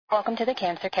Welcome to the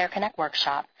Cancer Care Connect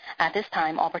workshop. At this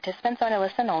time, all participants are in a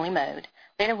listen-only mode.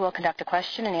 Later, we'll conduct a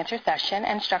question-and-answer session,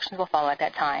 and instructions will follow at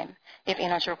that time. If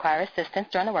anyone should require assistance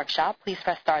during the workshop, please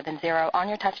press star then 0 on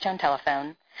your touch-tone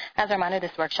telephone. As a reminder,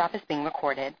 this workshop is being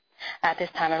recorded. At this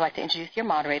time, I'd like to introduce your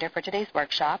moderator for today's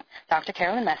workshop, Dr.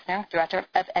 Carolyn Messner, Director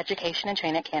of Education and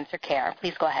Training at Cancer Care.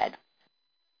 Please go ahead.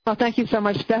 Well, thank you so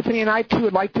much, Stephanie, and I, too,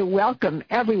 would like to welcome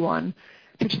everyone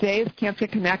to today's Cancer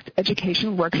Connect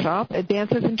Education Workshop,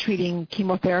 Advances in Treating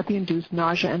Chemotherapy-Induced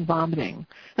Nausea and Vomiting.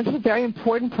 This is a very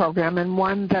important program and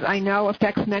one that I know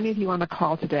affects many of you on the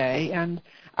call today. And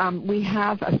we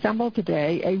have assembled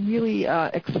today a really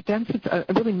extensive, a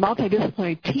really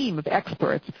multidisciplinary team of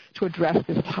experts to address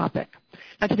this topic.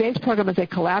 Now, today's program is a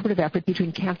collaborative effort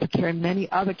between Cancer Care and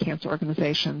many other cancer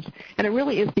organizations, and it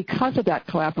really is because of that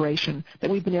collaboration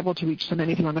that we've been able to reach so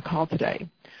many of you on the call today.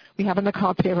 We have on the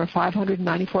call today over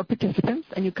 594 participants,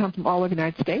 and you come from all over the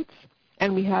United States.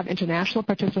 And we have international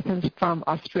participants from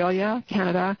Australia,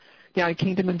 Canada, the United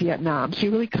Kingdom, and Vietnam. So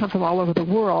you really come from all over the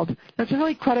world. And it's a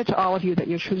really credit to all of you that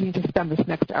you're choosing to spend this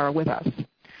next hour with us.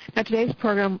 Now, today's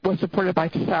program was supported by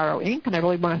Tesaro, Inc., and I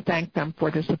really want to thank them for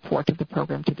their support of the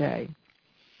program today.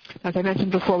 As I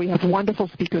mentioned before, we have wonderful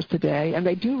speakers today, and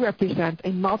they do represent a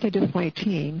multidisciplinary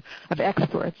team of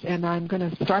experts. And I'm going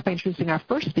to start by introducing our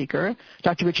first speaker,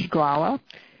 Dr. Richard Gralla.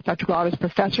 Dr. Gralla is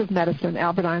Professor of Medicine,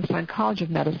 Albert Einstein College of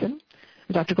Medicine.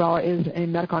 Dr. Gralla is a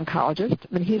medical oncologist,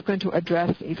 and he's going to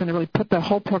really put the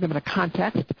whole program in a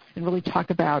context and really talk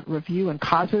about review and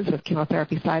causes of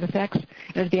chemotherapy side effects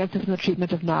and advances in the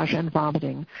treatment of nausea and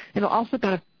vomiting. And he'll also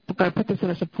going to put this in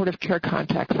a supportive care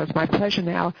context. So it's my pleasure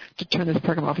now to turn this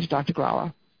program over to Dr.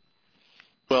 Gralla.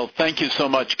 Well, thank you so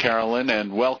much, Carolyn,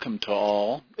 and welcome to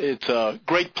all. It's a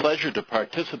great pleasure to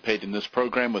participate in this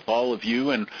program with all of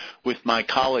you and with my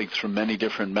colleagues from many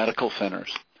different medical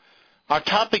centers. Our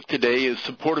topic today is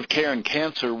supportive care in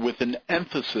cancer with an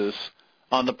emphasis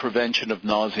on the prevention of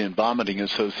nausea and vomiting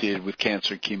associated with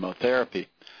cancer chemotherapy.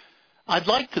 I'd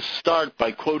like to start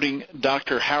by quoting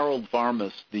Dr. Harold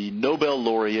Varmus, the Nobel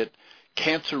laureate,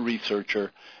 cancer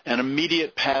researcher, and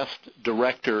immediate past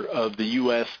director of the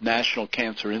U.S. National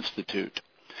Cancer Institute.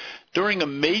 During a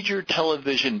major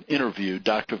television interview,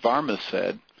 Dr. Varmus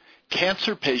said,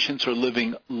 "Cancer patients are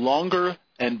living longer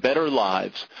and better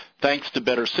lives thanks to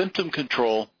better symptom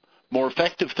control, more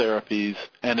effective therapies,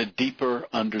 and a deeper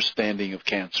understanding of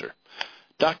cancer."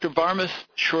 Dr. Varmus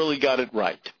surely got it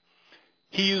right.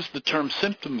 He used the term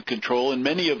symptom control, and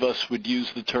many of us would use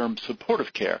the term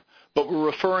supportive care, but we're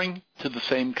referring to the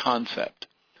same concept.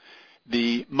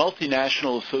 The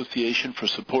Multinational Association for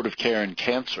Supportive Care in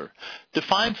Cancer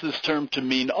defines this term to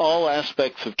mean all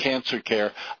aspects of cancer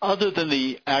care other than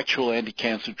the actual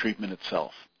anti-cancer treatment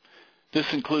itself.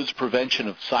 This includes prevention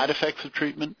of side effects of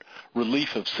treatment,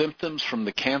 relief of symptoms from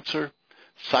the cancer,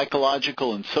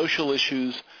 psychological and social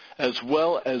issues, as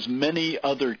well as many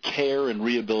other care and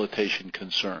rehabilitation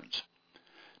concerns.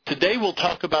 Today we'll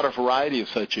talk about a variety of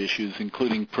such issues,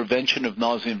 including prevention of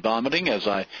nausea and vomiting, as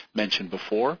I mentioned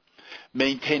before,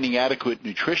 maintaining adequate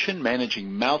nutrition,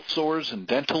 managing mouth sores and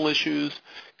dental issues,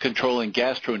 controlling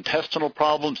gastrointestinal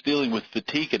problems, dealing with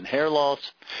fatigue and hair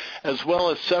loss, as well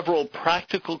as several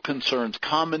practical concerns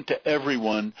common to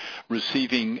everyone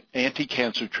receiving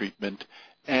anti-cancer treatment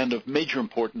and of major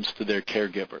importance to their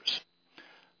caregivers.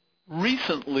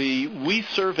 Recently, we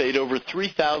surveyed over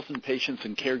 3,000 patients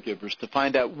and caregivers to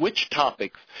find out which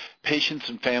topics patients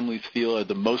and families feel are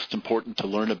the most important to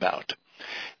learn about.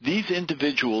 These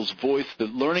individuals voiced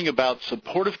that learning about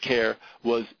supportive care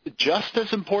was just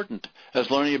as important as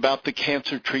learning about the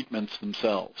cancer treatments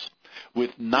themselves,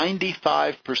 with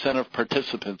 95% of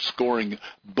participants scoring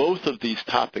both of these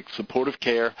topics, supportive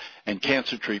care and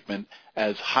cancer treatment,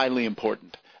 as highly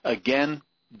important. Again,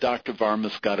 Dr.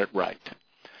 Varmus got it right.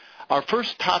 Our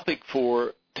first topic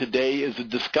for today is a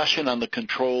discussion on the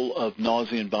control of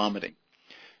nausea and vomiting.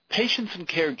 Patients and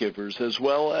caregivers, as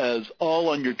well as all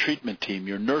on your treatment team,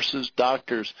 your nurses,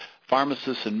 doctors,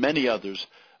 pharmacists, and many others,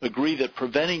 agree that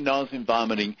preventing nausea and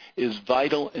vomiting is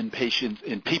vital in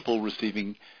people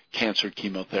receiving cancer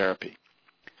chemotherapy.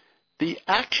 The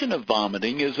action of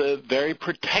vomiting is a very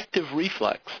protective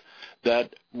reflex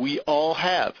that we all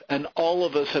have, and all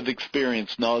of us have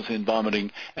experienced nausea and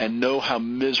vomiting and know how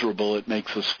miserable it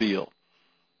makes us feel.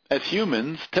 As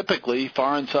humans, typically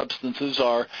foreign substances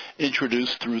are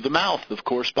introduced through the mouth, of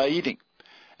course, by eating,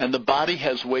 and the body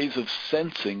has ways of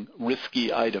sensing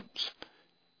risky items.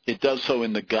 It does so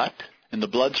in the gut, in the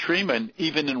bloodstream, and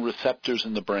even in receptors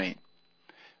in the brain.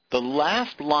 The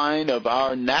last line of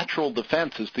our natural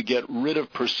defense is to get rid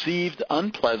of perceived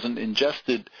unpleasant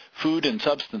ingested food and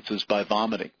substances by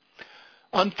vomiting.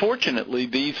 Unfortunately,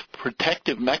 these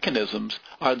protective mechanisms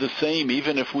are the same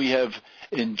even if we have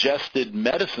ingested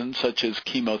medicines such as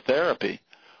chemotherapy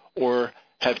or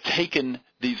have taken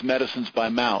these medicines by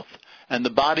mouth. And the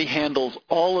body handles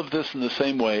all of this in the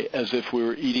same way as if we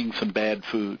were eating some bad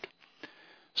food.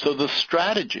 So the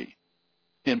strategy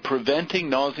in preventing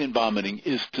nausea and vomiting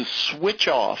is to switch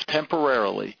off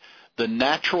temporarily the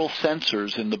natural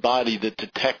sensors in the body that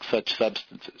detect such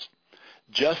substances.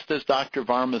 Just as Dr.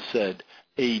 Varma said,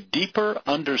 a deeper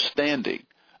understanding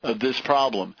of this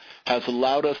problem has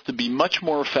allowed us to be much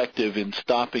more effective in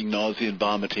stopping nausea and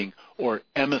vomiting, or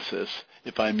emesis,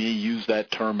 if I may use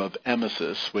that term of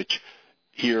emesis, which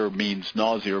here means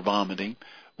nausea or vomiting,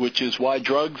 which is why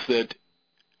drugs that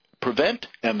prevent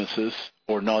emesis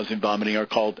or nausea and vomiting are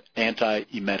called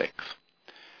antiemetics.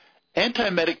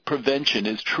 Antiemetic prevention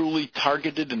is truly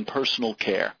targeted and personal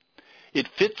care. It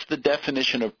fits the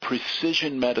definition of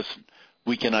precision medicine.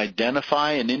 We can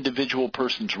identify an individual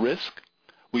person's risk.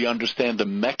 We understand the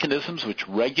mechanisms which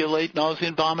regulate nausea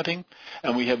and vomiting,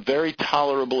 and we have very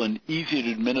tolerable and easy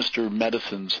to administer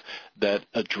medicines that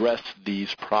address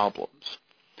these problems.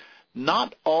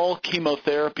 Not all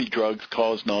chemotherapy drugs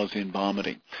cause nausea and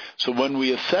vomiting. So when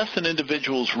we assess an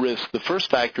individual's risk, the first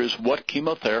factor is what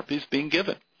chemotherapy is being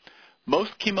given.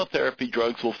 Most chemotherapy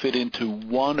drugs will fit into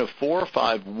one of 4 or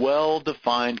 5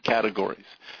 well-defined categories.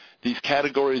 These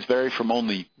categories vary from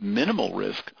only minimal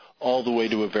risk all the way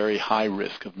to a very high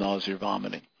risk of nausea or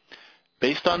vomiting.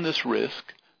 Based on this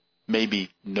risk,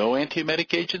 maybe no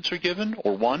antiemetic agents are given,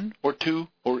 or 1 or 2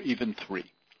 or even 3.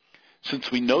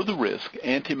 Since we know the risk,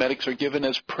 antiemetics are given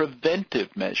as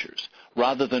preventive measures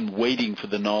rather than waiting for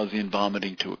the nausea and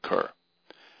vomiting to occur.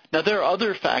 Now, there are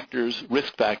other factors,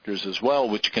 risk factors as well,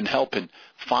 which can help in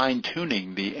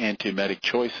fine-tuning the antiemetic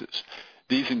choices.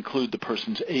 These include the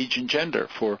person's age and gender.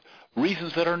 For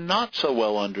reasons that are not so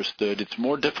well understood, it's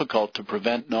more difficult to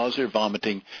prevent nausea or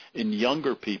vomiting in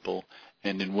younger people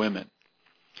and in women.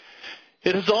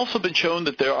 It has also been shown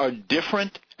that there are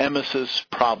different emesis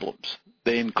problems.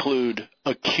 They include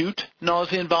acute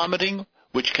nausea and vomiting,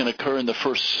 which can occur in the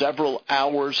first several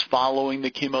hours following the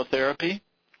chemotherapy,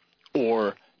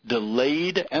 or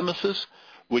delayed emesis,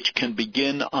 which can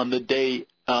begin on the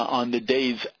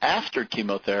days after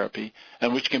chemotherapy,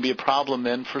 and which can be a problem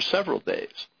then for several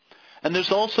days. And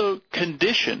there's also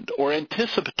conditioned or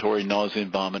anticipatory nausea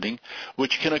and vomiting,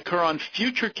 which can occur on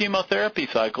future chemotherapy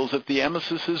cycles if the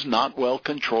emesis is not well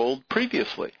controlled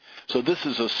previously. So this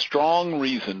is a strong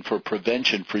reason for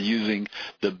prevention, for using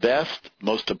the best,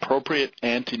 most appropriate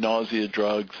anti-nausea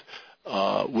drugs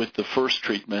with the first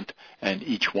treatment and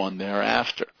each one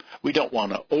thereafter. We don't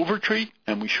want to overtreat,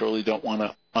 and we surely don't want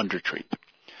to undertreat.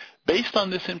 Based on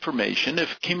this information,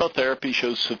 if chemotherapy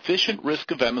shows sufficient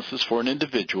risk of emesis for an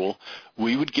individual,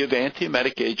 we would give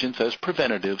antiemetic agents as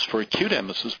preventatives for acute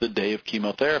emesis the day of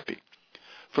chemotherapy.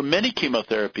 For many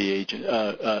chemotherapy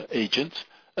agents,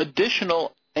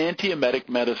 additional antiemetic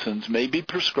medicines may be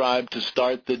prescribed to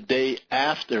start the day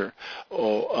after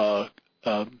the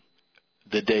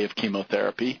day of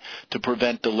chemotherapy to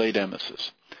prevent delayed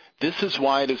emesis. This is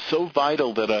why it is so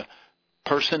vital that a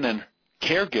person and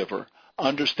caregiver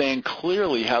understand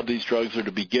clearly how these drugs are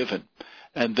to be given,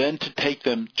 and then to take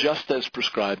them just as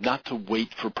prescribed, not to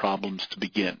wait for problems to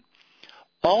begin.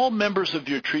 All members of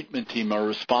your treatment team are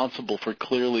responsible for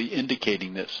clearly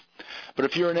indicating this. But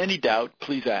if you're in any doubt,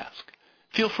 please ask.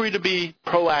 Feel free to be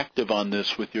proactive on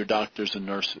this with your doctors and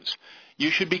nurses.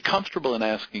 You should be comfortable in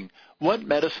asking, what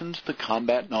medicines to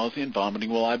combat nausea and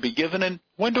vomiting will I be given, and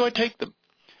when do I take them?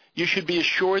 You should be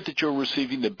assured that you're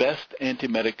receiving the best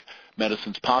antiemetic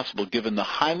medicines possible, given the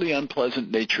highly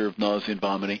unpleasant nature of nausea and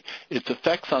vomiting, its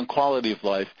effects on quality of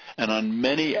life, and on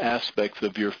many aspects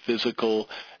of your physical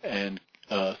and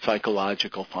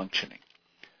psychological functioning.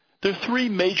 There are 3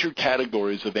 major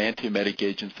categories of antiemetic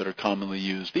agents that are commonly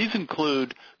used. These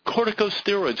include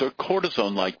corticosteroids or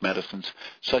cortisone-like medicines,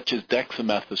 such as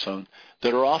dexamethasone,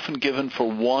 that are often given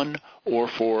for 1 or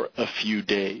for a few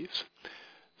days.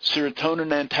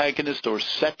 Serotonin antagonists or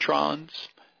cetrons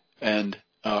and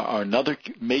are another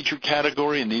major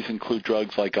category, and these include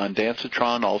drugs like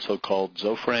ondansetron, also called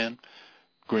Zofran,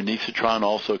 granisetron,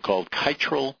 also called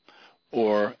Kytril,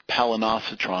 or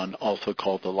palonosetron, also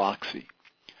called Aloxi.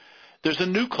 There's a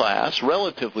new class,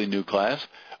 relatively new class,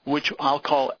 which I'll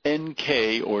call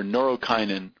NK or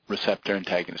neurokinin receptor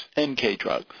antagonists, NK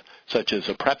drugs, such as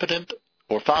aprepitant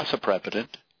or fosaprepitant,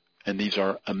 and these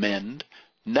are Amend,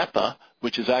 NEPA,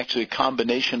 which is actually a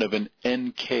combination of an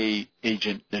NK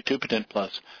agent, nitupetant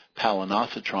plus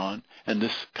palonosetron, and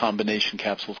this combination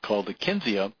capsule is called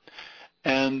Akinzia.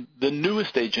 And the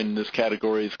newest agent in this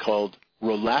category is called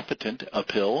rolapitant, a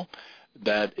pill,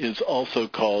 that is also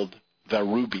called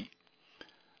Varubi.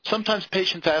 Sometimes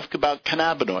patients ask about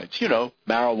cannabinoids,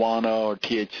 marijuana or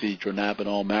THC,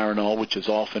 dronabinol, Marinol, which is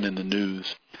often in the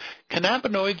news.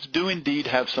 Cannabinoids do indeed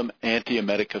have some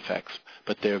antiemetic effects,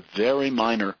 but they're very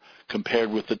minor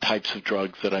compared with the types of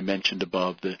drugs that I mentioned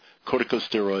above, the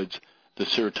corticosteroids, the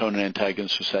serotonin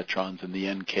antagonists, receptrons, and the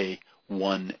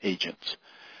NK1 agents.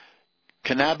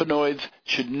 Cannabinoids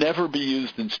should never be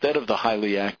used instead of the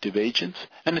highly active agents,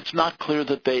 and it's not clear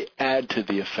that they add to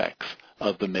the effects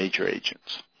of the major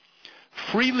agents.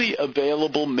 Freely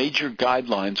available major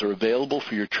guidelines are available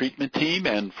for your treatment team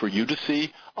and for you to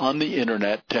see on the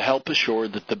Internet to help assure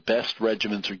that the best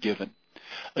regimens are given.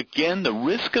 Again, the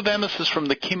risk of emesis from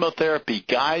the chemotherapy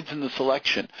guides in the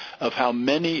selection of how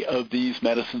many of these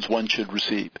medicines one should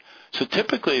receive. So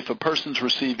typically, if a person's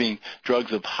receiving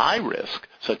drugs of high risk,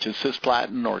 such as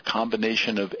cisplatin or a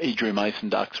combination of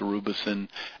adriamycin, doxorubicin,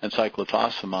 and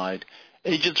cyclophosphamide,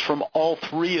 agents from all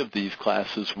three of these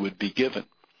classes would be given.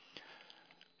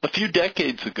 A few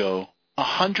decades ago,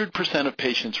 100% of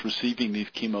patients receiving these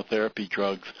chemotherapy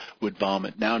drugs would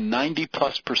vomit. Now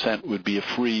 90+% would be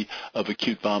free of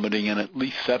acute vomiting and at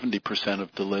least 70%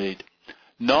 of delayed.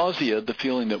 Nausea, the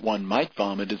feeling that one might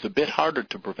vomit, is a bit harder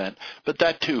to prevent, but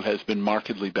that too has been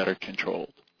markedly better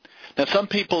controlled. Now some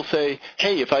people say,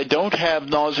 hey, if I don't have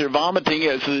nausea or vomiting,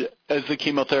 is the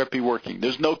chemotherapy working?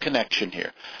 There's no connection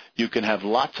here. You can have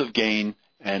lots of gain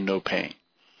and no pain.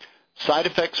 Side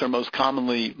effects are most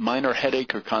commonly minor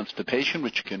headache or constipation,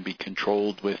 which can be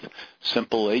controlled with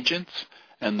simple agents,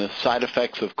 and the side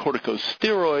effects of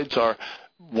corticosteroids are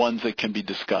ones that can be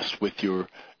discussed with your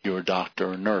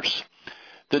doctor or nurse.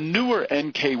 The newer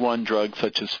NK1 drugs,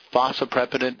 such as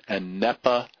fosaprepitant and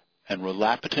Nepa and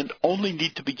Rolapitant, only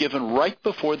need to be given right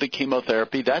before the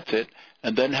chemotherapy, that's it,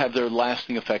 and then have their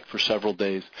lasting effect for several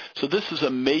days. So this is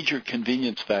a major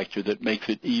convenience factor that makes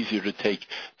it easier to take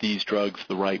these drugs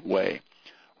the right way.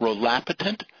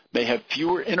 Rolapitant may have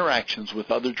fewer interactions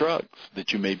with other drugs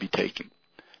that you may be taking.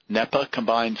 Nepa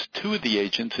combines two of the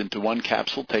agents into one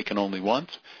capsule taken only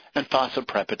once, and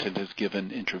fosaprepitant is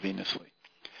given intravenously.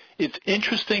 It's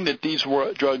interesting that these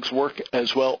drugs work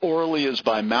as well orally as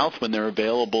by mouth when they're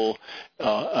available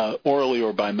orally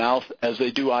or by mouth as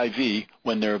they do IV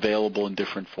when they're available in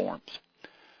different forms.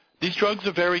 These drugs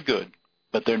are very good,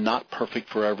 but they're not perfect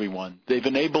for everyone. They've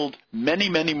enabled many,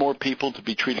 many more people to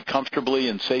be treated comfortably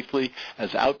and safely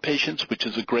as outpatients, which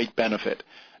is a great benefit.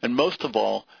 And most of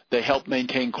all, they help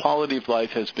maintain quality of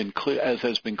life as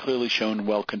has been clearly shown in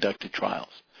well-conducted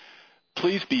trials.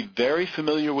 Please be very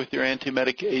familiar with your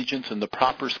antiemetic agents and the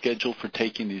proper schedule for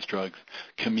taking these drugs.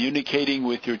 Communicating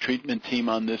with your treatment team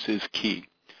on this is key.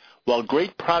 While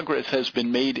great progress has been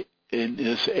made in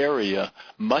this area,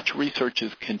 much research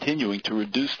is continuing to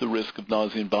reduce the risk of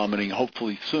nausea and vomiting,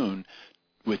 hopefully soon,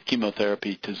 with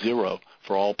chemotherapy to zero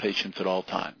for all patients at all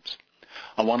times.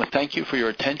 I want to thank you for your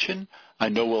attention. I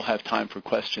know we'll have time for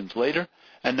questions later.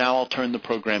 And now I'll turn the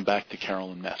program back to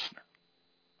Carolyn Messner.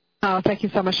 Thank you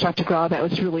so much, Dr. Grau. That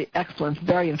was really excellent,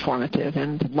 very informative,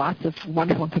 and lots of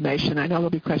wonderful information. I know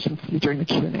there'll be questions for you during the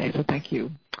Q&A, so thank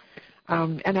you.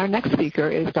 And our next speaker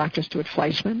is Dr. Stuart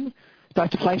Fleischman.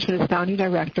 Dr. Fleischman is Founding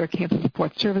Director of Cancer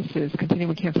Support Services,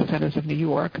 Continuum Cancer Centers of New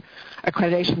York,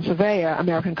 Accreditation Surveyor,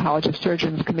 American College of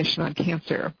Surgeons Commission on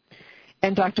Cancer.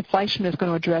 And Dr. Fleischman is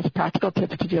going to address practical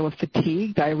tips to deal with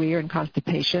fatigue, diarrhea, and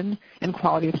constipation, and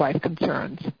quality of life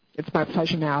concerns. It's my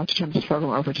pleasure now to turn this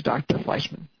program over to Dr.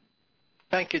 Fleischman.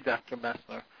 Thank you, Dr.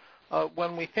 Messner.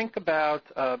 When we think about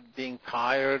being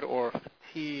tired or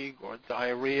fatigue or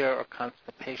diarrhea or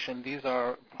constipation, these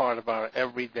are part of our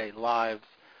everyday lives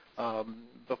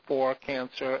before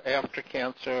cancer, after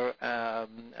cancer,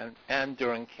 and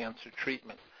during cancer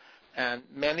treatment. And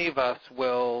many of us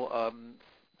will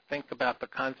think about the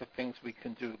kinds of things we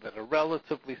can do that are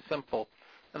relatively simple,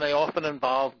 and they often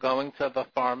involve going to the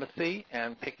pharmacy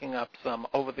and picking up some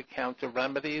over-the-counter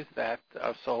remedies that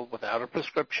are sold without a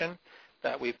prescription,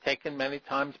 that we've taken many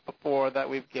times before, that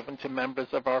we've given to members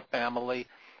of our family,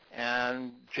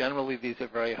 and generally these are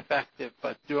very effective.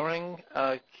 But during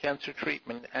cancer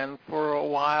treatment and for a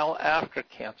while after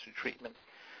cancer treatment,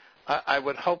 I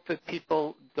would hope that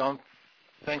people don't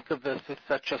think of this as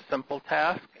such a simple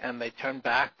task and they turn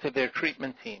back to their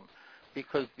treatment team,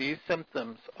 because these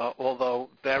symptoms, although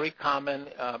very common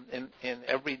in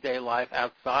everyday life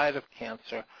outside of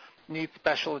cancer, need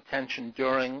special attention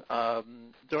during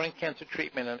cancer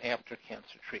treatment and after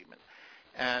cancer treatment.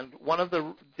 And one of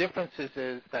the differences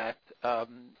is that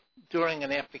during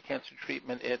and after cancer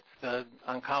treatment, it's the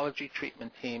oncology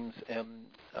treatment team's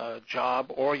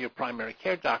job, or your primary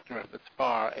care doctor if it's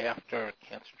far after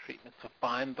cancer treatment, to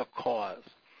find the cause.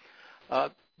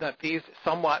 that these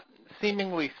somewhat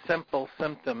seemingly simple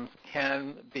symptoms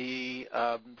can be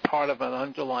part of an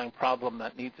underlying problem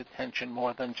that needs attention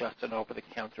more than just an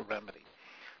over-the-counter remedy.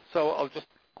 So I'll just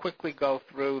quickly go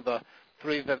through the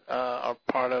three that are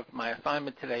part of my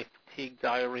assignment today: fatigue,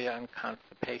 diarrhea, and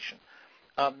constipation.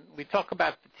 We talk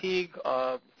about fatigue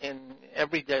in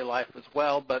everyday life as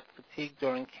well, but fatigue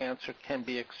during cancer can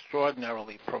be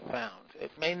extraordinarily profound.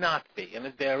 It may not be, and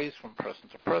it varies from person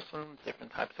to person,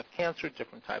 different types of cancer,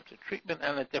 different types of treatment,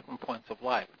 and at different points of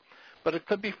life. But it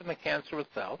could be from the cancer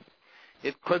itself.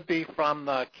 It could be from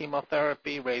the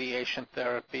chemotherapy, radiation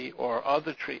therapy, or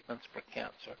other treatments for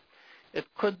cancer. It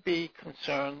could be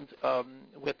concerned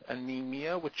with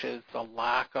anemia, which is the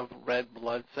lack of red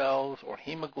blood cells or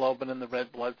hemoglobin in the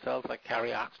red blood cells that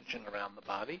carry oxygen around the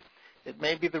body. It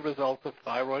may be the result of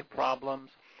thyroid problems.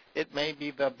 It may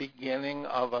be the beginning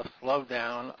of a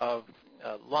slowdown of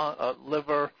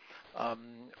liver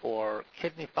or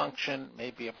kidney function.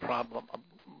 Maybe a problem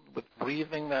with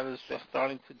breathing that is just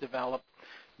starting to develop.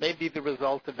 Maybe the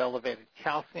result of elevated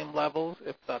calcium levels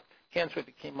if the cancer,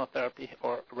 the chemotherapy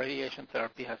or radiation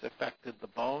therapy has affected the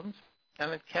bones,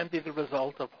 and it can be the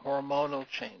result of hormonal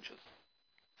changes.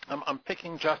 I'm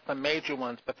picking just the major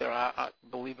ones, but there are,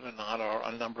 believe it or not, are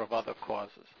a number of other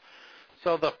causes.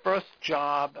 So the first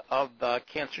job of the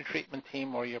cancer treatment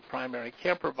team or your primary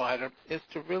care provider is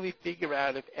to really figure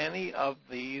out if any of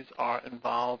these are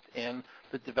involved in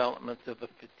the development of the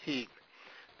fatigue.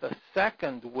 The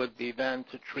second would be then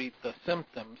to treat the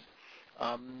symptoms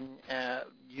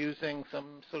using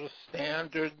some sort of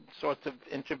standard sorts of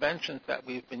interventions that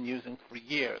we've been using for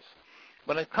years.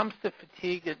 When it comes to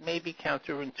fatigue, it may be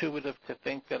counterintuitive to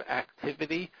think that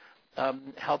activity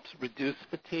helps reduce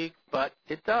fatigue, but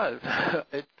it does.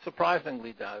 It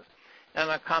surprisingly does. And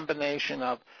a combination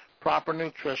of proper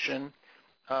nutrition,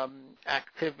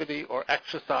 activity or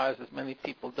exercise, as many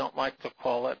people don't like to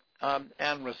call it,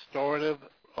 and restorative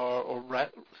or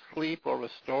sleep or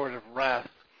restorative rest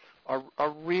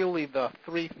are really the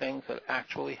three things that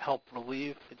actually help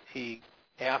relieve fatigue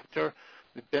after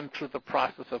we've been through the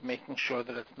process of making sure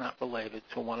that it's not related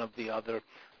to one of the other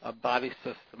body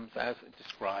systems as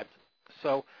described.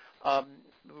 So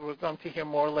we're going to hear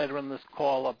more later in this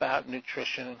call about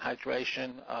nutrition and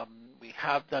hydration. We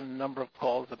have done a number of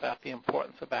calls about the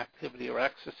importance of activity or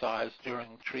exercise during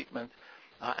treatment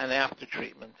and after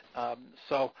treatment.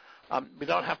 We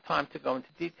don't have time to go into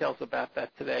details about that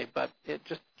today, but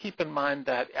just keep in mind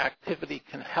that activity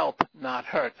can help, not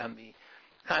hurt, and the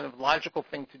kind of logical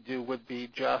thing to do would be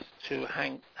just to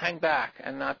hang back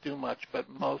and not do much, but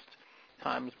most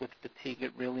times with fatigue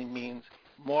it really means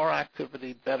more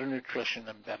activity, better nutrition,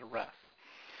 and better rest.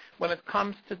 When it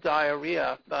comes to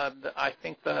diarrhea, I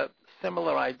think the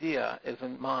similar idea is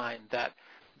in mind that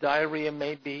diarrhea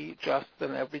may be just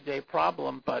an everyday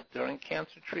problem, but during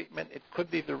cancer treatment, it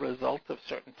could be the result of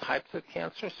certain types of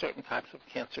cancer. Certain types of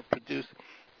cancer produce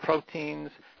proteins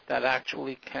that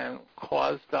actually can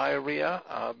cause diarrhea.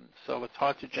 So it's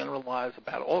hard to generalize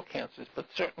about all cancers, but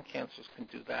certain cancers can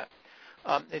do that.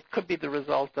 It could be the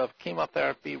result of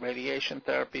chemotherapy, radiation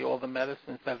therapy, all the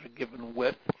medicines that are given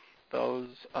with those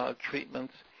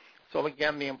treatments. So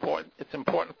again, it's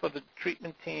important for the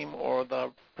treatment team or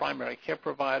the primary care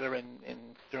provider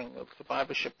during the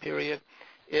survivorship period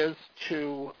is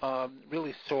to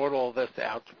really sort all this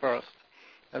out first,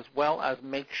 as well as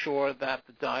make sure that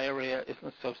the diarrhea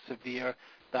isn't so severe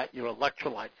that your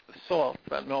electrolytes, the salts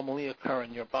that normally occur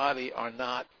in your body, are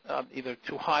not either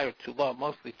too high or too low,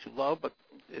 mostly too low, but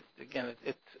it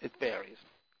varies.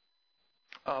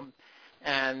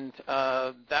 And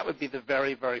that would be the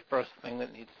very, very first thing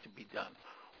that needs to be done.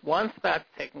 Once that's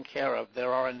taken care of,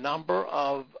 there are a number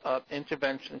of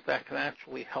interventions that can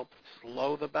actually help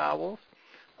slow the bowels.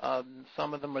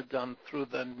 Some of them are done through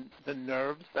the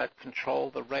nerves that control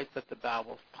the rate that the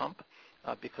bowels pump,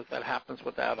 because that happens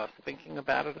without us thinking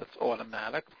about it. It's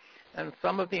automatic. And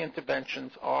some of the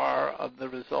interventions are the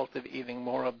result of eating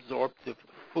more absorptive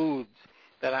foods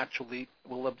that actually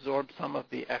will absorb some of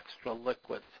the extra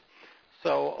liquids.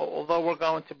 So although we're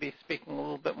going to be speaking a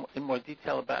little bit in more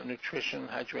detail about nutrition and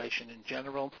hydration in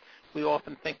general, we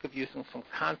often think of using some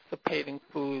constipating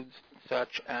foods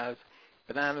such as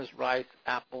bananas, rice,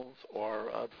 apples, or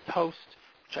toast,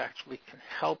 which actually can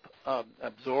help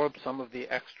absorb some of the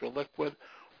extra liquid,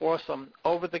 or some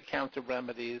over-the-counter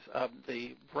remedies.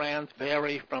 The brands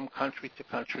vary from country to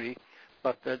country,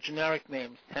 but the generic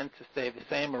names tend to stay the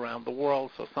same around the world,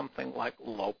 so something like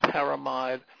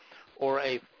loperamide, or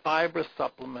a fiber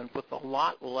supplement with a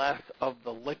lot less of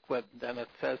the liquid than it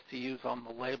says to use on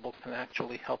the label can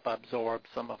actually help absorb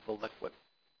some of the liquid.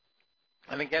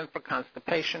 And again, for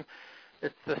constipation,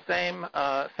 It's the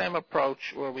same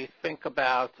approach where we think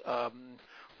about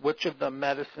which of the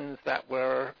medicines that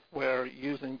we're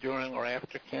using during or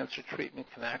after cancer treatment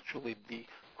can actually be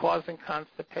causing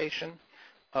constipation.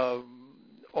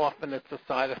 Often it's a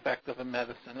side effect of a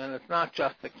medicine, and it's not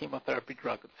just the chemotherapy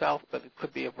drug itself, but it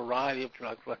could be a variety of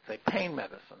drugs, let's say pain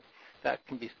medicine, that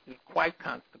can be quite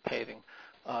constipating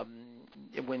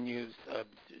when used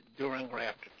during or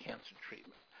after cancer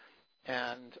treatment.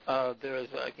 And there is,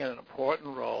 again, an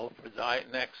important role for diet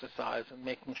and exercise and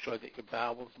making sure that your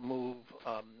bowels move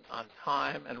on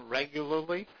time and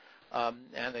regularly.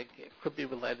 And it could be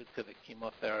related to the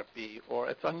chemotherapy, or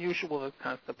it's unusual that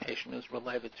constipation is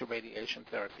related to radiation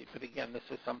therapy. But again, this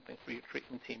is something for your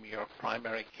treatment team, your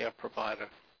primary care provider,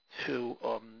 to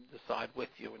decide with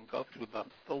you and go through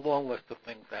the long list of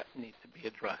things that need to be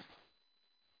addressed.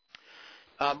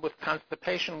 With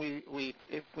constipation,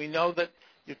 if we know that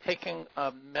you're taking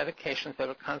medications that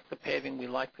are constipating, we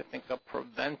like to think of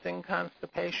preventing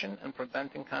constipation, and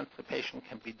preventing constipation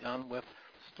can be done with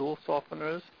stool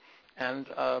softeners and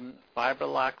fiber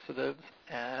laxatives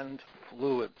and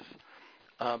fluids.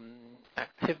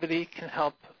 Activity can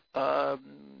help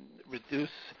reduce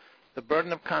the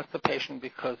burden of constipation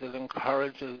because it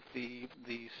encourages the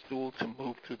stool to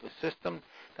move through the system.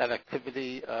 That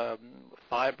activity,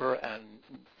 fiber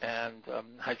and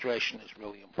hydration is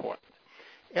really important.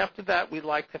 After that, we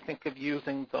like to think of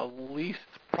using the least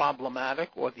problematic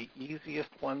or the easiest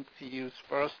ones to use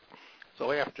first.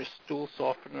 So after stool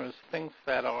softeners, things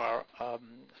that are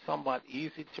somewhat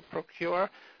easy to procure.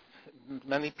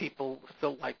 Many people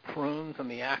still like prunes,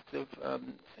 and the active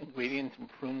ingredients in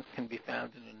prunes can be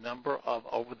found in a number of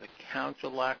over-the-counter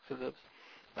laxatives,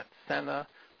 like senna.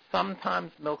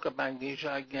 Sometimes milk of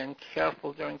magnesia, again,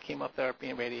 careful during chemotherapy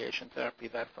and radiation therapy.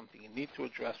 That's something you need to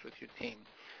address with your team.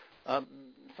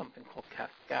 Something called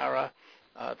cascara.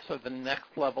 So the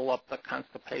next level up the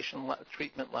constipation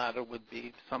treatment ladder would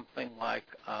be something like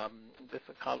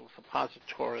vesicatal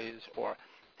suppositories or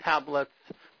tablets.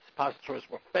 Suppositories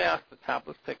were fast. The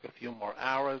tablets take a few more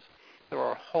hours. There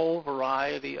are a whole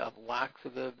variety of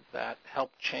laxatives that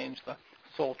help change the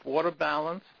salt-water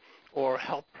balance or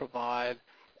help provide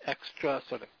extra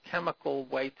sort of chemical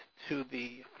weight to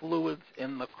the fluids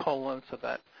in the colon so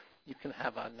that you can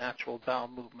have a natural bowel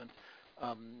movement,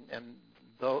 and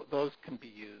those can be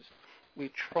used.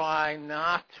 We try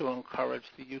not to encourage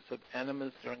the use of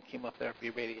enemas during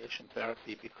chemotherapy, radiation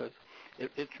therapy, because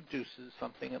it introduces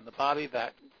something in the body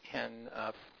that can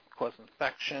cause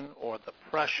infection, or the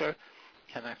pressure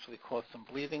can actually cause some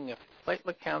bleeding. If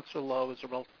platelet counts are low as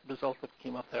a result of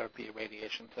chemotherapy or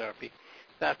radiation therapy,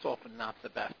 that's often not the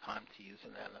best time to use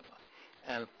an enema.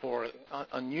 And for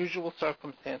unusual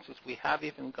circumstances, we have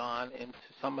even gone into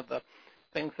some of the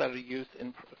things that are used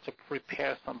to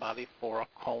prepare somebody for a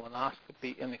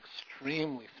colonoscopy in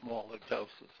extremely smaller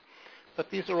doses. But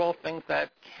these are all things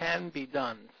that can be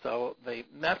done. So the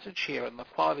message here, and the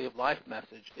quality of life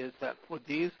message, is that for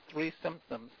these three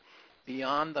symptoms,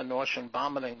 beyond the nausea and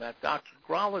vomiting that Dr.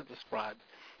 Gralla described,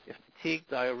 if fatigue,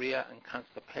 diarrhea, and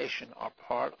constipation are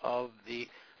part of the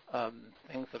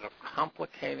things that are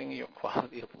complicating your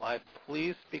quality of life,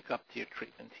 please speak up to your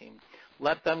treatment team.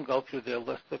 Let them go through their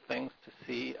list of things to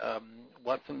see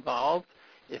what's involved.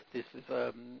 If this is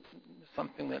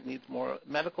something that needs more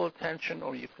medical attention,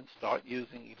 or you can start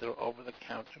using either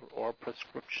over-the-counter or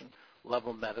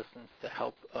prescription-level medicines to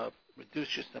help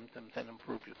reduce your symptoms and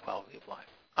improve your quality of life.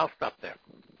 I'll stop there.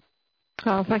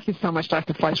 Oh, thank you so much,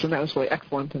 Dr. Fleischman. That was really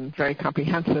excellent and very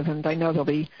comprehensive, and I know there'll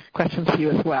be questions for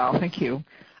you as well. Thank you.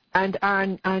 And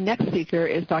our next speaker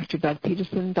is Dr. Doug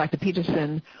Peterson. Dr.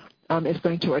 Peterson is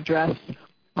going to address,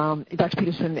 Dr.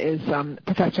 Peterson is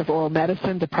Professor of Oral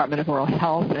Medicine, Department of Oral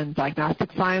Health and Diagnostic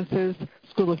Sciences,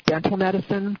 School of Dental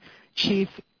Medicine, Chief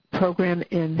Program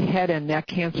in Head and Neck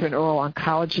Cancer and Oral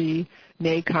Oncology,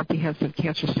 NAIG Comprehensive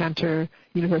Cancer Center,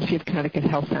 University of Connecticut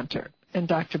Health Center. And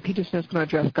Dr. Peterson is going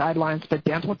to address guidelines for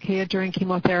dental care during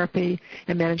chemotherapy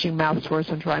and managing mouth sores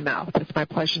and dry mouth. It's my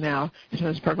pleasure now to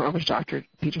turn this program over to Dr.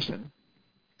 Peterson.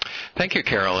 Thank you,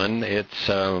 Carolyn. It's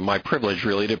my privilege,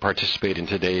 really, to participate in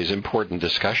today's important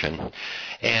discussion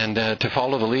and to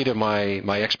follow the lead of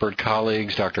my expert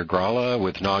colleagues, Dr. Gralla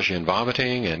with nausea and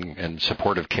vomiting and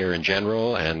supportive care in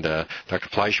general, and Dr.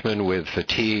 Fleischman with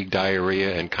fatigue,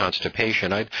 diarrhea, and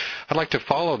constipation. I'd like to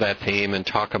follow that theme and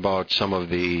talk about some of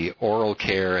the oral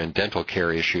care and dental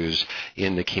care issues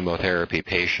in the chemotherapy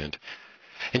patient.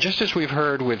 And just as we've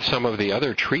heard with some of the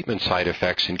other treatment side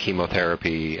effects in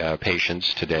chemotherapy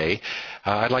patients today,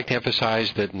 I'd like to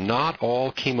emphasize that not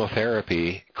all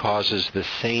chemotherapy causes the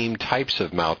same types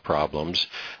of mouth problems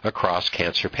across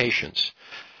cancer patients.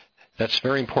 That's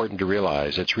very important to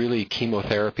realize. It's really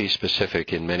chemotherapy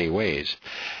specific in many ways.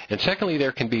 And secondly,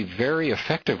 there can be very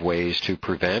effective ways to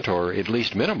prevent or at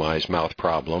least minimize mouth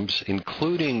problems,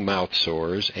 including mouth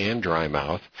sores and dry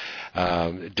mouth,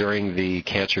 during the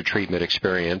cancer treatment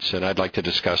experience, and I'd like to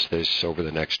discuss this over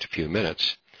the next few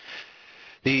minutes.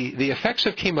 The effects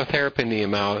of chemotherapy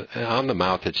on the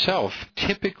mouth itself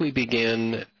typically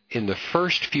begin in the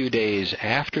first few days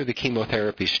after the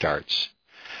chemotherapy starts.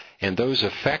 And those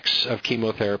effects of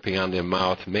chemotherapy on the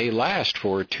mouth may last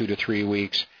for 2 to 3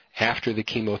 weeks after the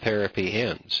chemotherapy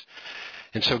ends.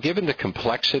 And so given the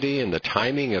complexity and the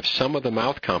timing of some of the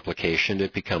mouth complications,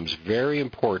 it becomes very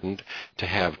important to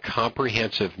have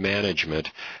comprehensive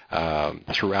management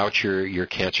throughout your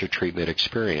cancer treatment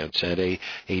experience. And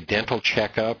a dental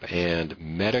checkup and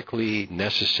medically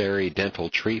necessary dental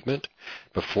treatment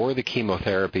before the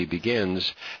chemotherapy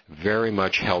begins very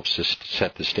much helps to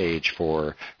set the stage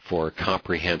for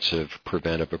comprehensive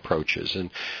preventive approaches. And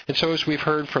so as we've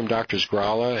heard from Drs.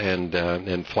 Gralla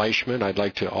and Fleischman, I'd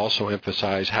like to also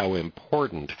emphasize how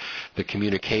important the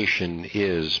communication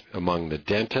is among the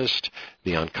dentist,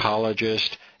 the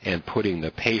oncologist, and putting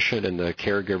the patient and the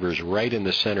caregivers right in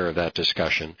the center of that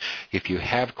discussion. If you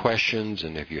have questions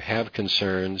and if you have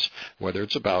concerns, whether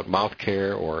it's about mouth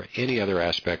care or any other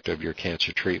aspect of your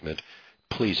cancer treatment,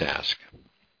 please ask.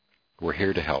 We're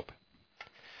here to help.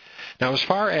 Now, as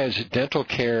far as dental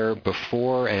care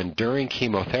before and during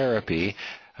chemotherapy,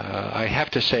 I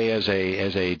have to say as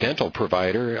a dental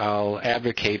provider, I'll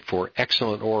advocate for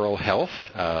excellent oral health,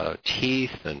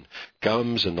 teeth and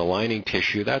gums and the lining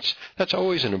tissue. That's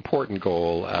always an important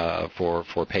goal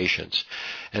for patients.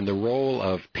 And the role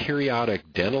of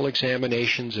periodic dental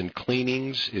examinations and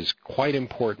cleanings is quite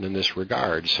important in this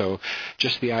regard. So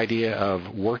just the idea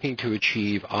of working to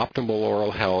achieve optimal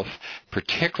oral health,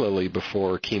 particularly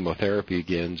before chemotherapy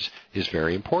begins, is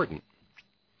very important.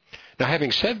 Now,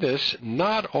 having said this,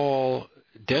 not all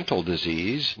dental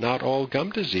disease, not all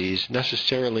gum disease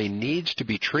necessarily needs to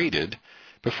be treated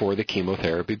before the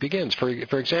chemotherapy begins. For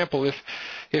example, if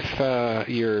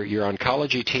your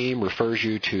oncology team refers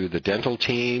you to the dental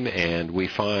team and we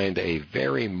find a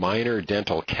very minor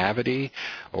dental cavity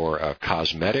or a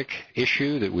cosmetic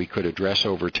issue that we could address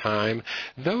over time,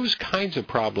 those kinds of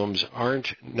problems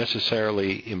aren't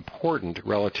necessarily important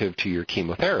relative to your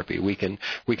chemotherapy. We can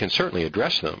certainly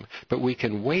address them, but we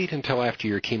can wait until after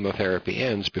your chemotherapy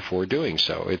ends before doing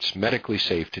so. It's medically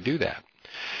safe to do that.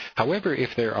 However,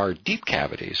 if there are deep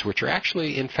cavities, which are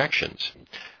actually infections,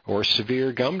 or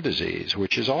severe gum disease,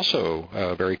 which is also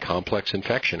a very complex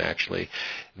infection, actually,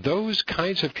 those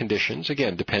kinds of conditions,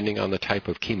 again, depending on the type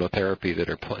of chemotherapy that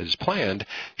is planned,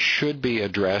 should be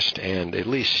addressed and at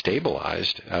least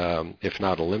stabilized, if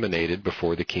not eliminated,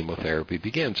 before the chemotherapy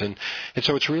begins. And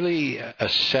so it's really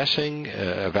assessing,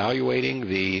 evaluating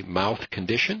the mouth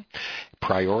condition,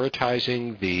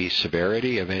 prioritizing the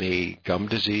severity of any gum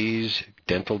disease,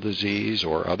 dental disease,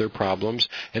 or other problems,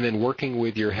 and then working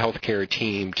with your healthcare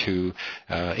team to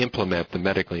implement the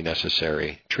medically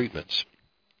necessary treatments.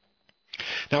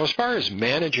 Now, as far as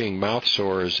managing mouth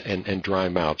sores and dry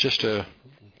mouth, just a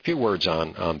few words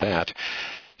on that.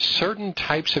 Certain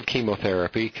types of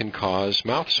chemotherapy can cause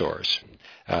mouth sores,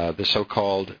 the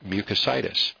so-called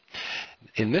mucositis.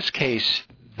 In this case,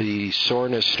 the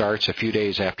soreness starts a few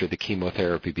days after the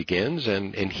chemotherapy begins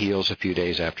and heals a few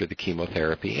days after the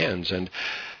chemotherapy ends. And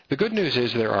the good news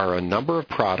is there are a number of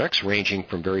products ranging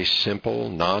from very simple,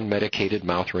 non-medicated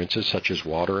mouth rinses such as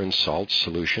water and salt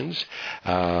solutions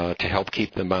to help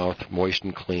keep the mouth moist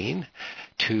and clean,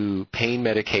 to pain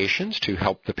medications to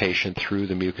help the patient through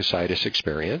the mucositis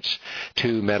experience,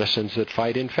 to medicines that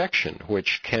fight infection,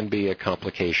 which can be a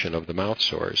complication of the mouth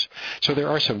sores. So there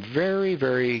are some very,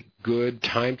 very good,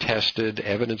 time-tested,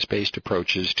 evidence-based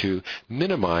approaches to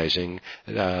minimizing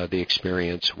the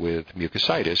experience with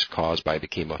mucositis caused by the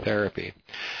chemotherapy.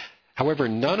 However,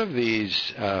 none of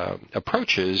these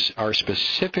approaches are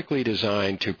specifically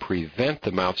designed to prevent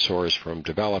the mouth sores from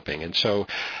developing. And so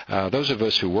those of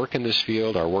us who work in this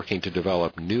field are working to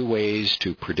develop new ways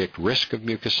to predict risk of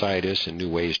mucositis and new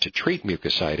ways to treat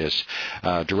mucositis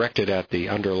directed at the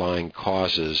underlying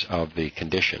causes of the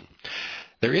condition.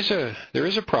 There is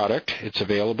a product. It's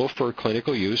available for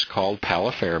clinical use called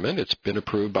palifermin. It's been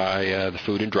approved by the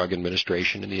Food and Drug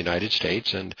Administration in the United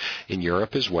States and in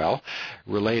Europe as well,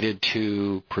 related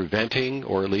to preventing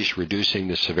or at least reducing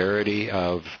the severity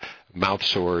of mouth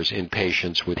sores in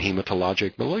patients with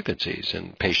hematologic malignancies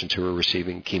and patients who are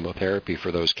receiving chemotherapy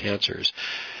for those cancers.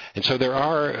 And so there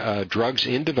are drugs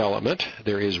in development.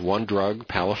 There is one drug,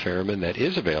 palifermin, that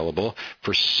is available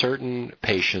for certain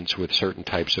patients with certain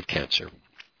types of cancer.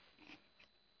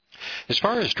 As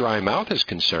far as dry mouth is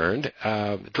concerned,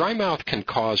 dry mouth can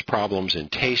cause problems in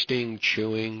tasting,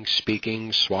 chewing,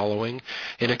 speaking, swallowing,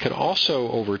 and it can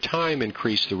also, over time,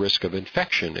 increase the risk of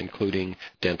infection, including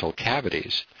dental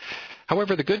cavities.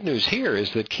 However, the good news here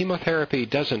is that chemotherapy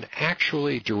doesn't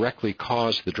actually directly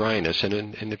cause the dryness, and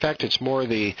in fact, it's more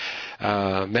the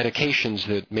medications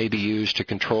that may be used to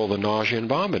control the nausea and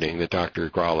vomiting that Dr.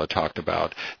 Gralla talked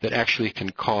about that actually can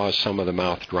cause some of the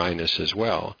mouth dryness as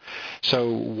well. So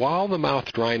while the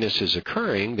mouth dryness is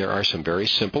occurring, there are some very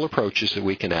simple approaches that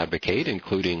we can advocate,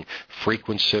 including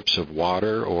frequent sips of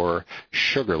water or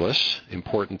sugarless,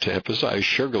 important to emphasize,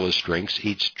 sugarless drinks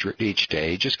each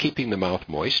day, just keeping the mouth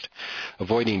moist.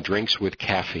 Avoiding drinks with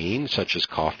caffeine, such as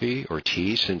coffee or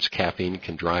tea, since caffeine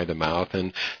can dry the mouth,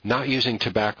 and not using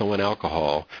tobacco and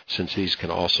alcohol, since these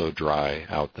can also dry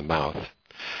out the mouth.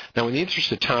 Now, in the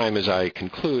interest of time, as I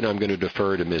conclude, I'm going to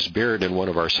defer to Ms. Beard and one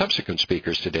of our subsequent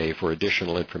speakers today for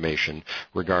additional information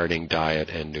regarding diet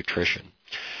and nutrition.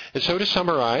 And so to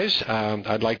summarize,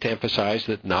 I'd like to emphasize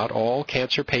that not all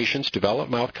cancer patients develop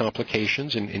mouth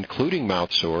complications, including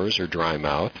mouth sores or dry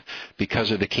mouth,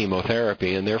 because of the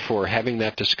chemotherapy, and therefore having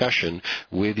that discussion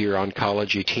with your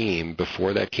oncology team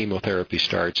before that chemotherapy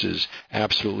starts is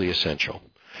absolutely essential.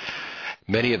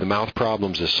 Many of the mouth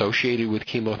problems associated with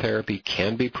chemotherapy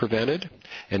can be prevented,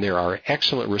 and there are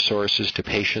excellent resources to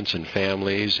patients and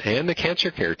families and the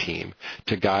cancer care team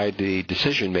to guide the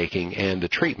decision-making and the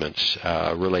treatments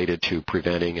related to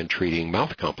preventing and treating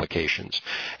mouth complications.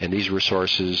 And these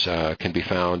resources can be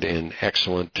found in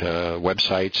excellent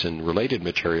websites and related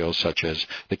materials such as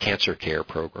the Cancer Care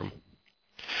Program.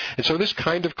 And so this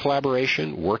kind of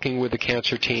collaboration, working with the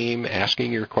cancer team,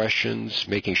 asking your questions,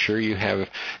 making sure you have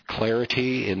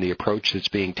clarity in the approach that's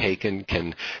being taken,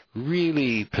 can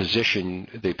really position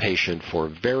the patient for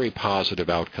very positive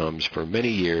outcomes for many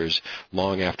years,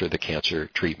 long after the cancer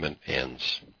treatment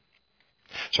ends.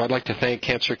 So I'd like to thank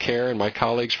Cancer Care and my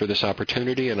colleagues for this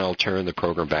opportunity, and I'll turn the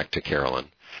program back to Carolyn.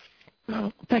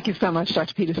 Well, thank you so much,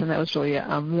 Dr. Peterson. That was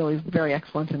really very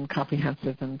excellent and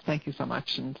comprehensive, and thank you so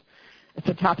much. And it's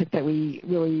a topic that we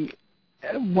really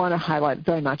want to highlight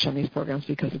very much on these programs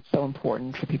because it's so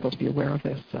important for people to be aware of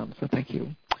this. So thank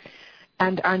you.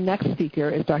 And our next speaker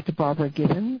is Dr. Barbara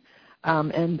Given.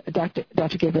 And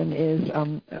Dr. Given is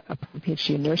a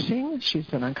PhD in nursing. She's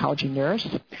an oncology nurse,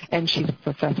 and she's a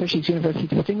professor. She's University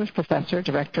Distinguished Professor,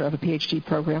 Director of a PhD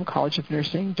program, College of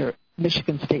Nursing,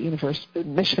 Michigan State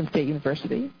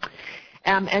University.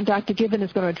 And Dr. Given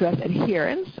is going to address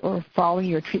adherence, or following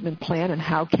your treatment plan, and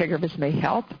how caregivers may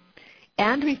help,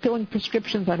 and refilling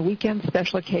prescriptions on weekends,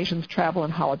 special occasions, travel,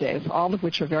 and holidays, all of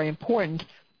which are very important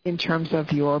in terms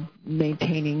of your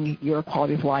maintaining your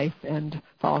quality of life and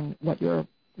following what you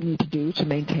need to do to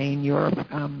maintain your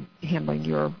handling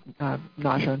your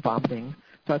nausea and vomiting.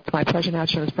 So it's my pleasure now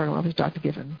to turn this program over to Dr.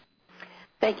 Given.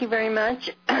 Thank you very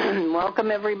much. Welcome,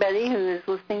 everybody who is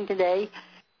listening today.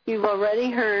 You've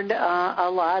already heard a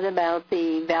lot about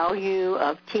the value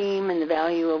of team and the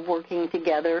value of working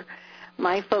together.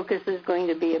 My focus is going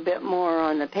to be a bit more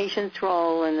on the patient's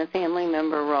role and the family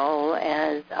member role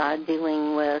as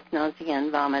dealing with nausea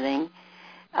and vomiting.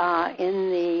 In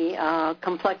the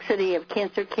complexity of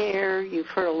cancer care, you've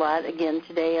heard a lot again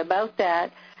today about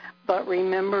that, but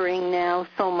remembering now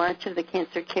so much of the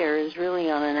cancer care is really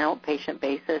on an outpatient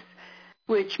basis,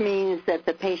 which means that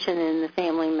the patient and the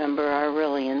family member are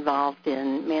really involved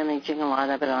in managing a lot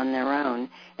of it on their own.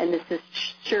 And this is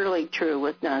surely true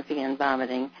with nausea and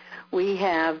vomiting. We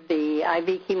have the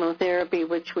IV chemotherapy,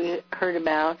 which we heard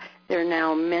about. There are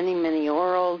now many, many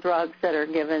oral drugs that are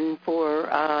given for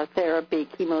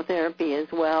chemotherapy as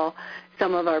well.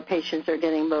 Some of our patients are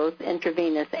getting both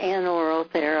intravenous and oral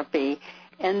therapy.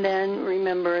 And then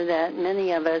remember that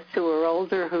many of us who are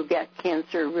older who get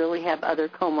cancer really have other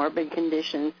comorbid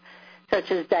conditions such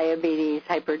as diabetes,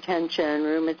 hypertension,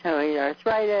 rheumatoid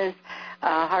arthritis,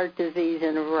 heart disease,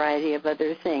 and a variety of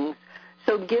other things.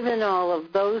 So given all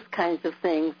of those kinds of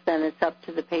things, then it's up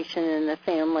to the patient and the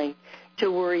family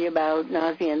to worry about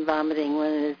nausea and vomiting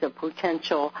when it is a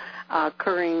potential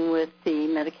occurring with the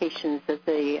medications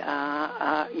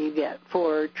that you get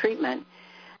for treatment.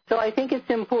 So I think it's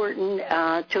important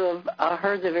to have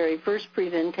heard the very first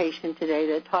presentation today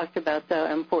that talked about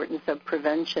the importance of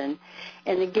prevention.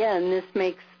 And again, this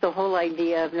makes the whole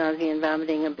idea of nausea and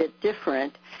vomiting a bit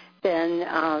different than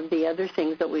the other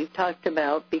things that we've talked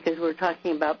about, because we're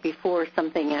talking about before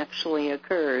something actually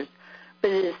occurs.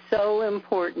 But it is so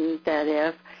important that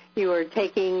if you are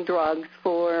taking drugs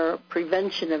for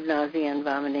prevention of nausea and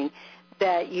vomiting,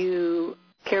 that you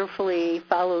carefully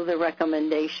follow the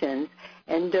recommendations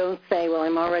and don't say, well,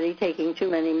 I'm already taking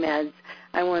too many meds,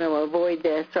 I want to avoid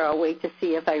this, or I'll wait to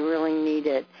see if I really need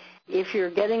it. If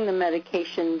you're getting the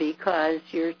medication because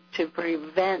you're to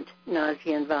prevent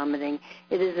nausea and vomiting,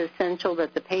 it is essential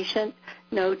that the patient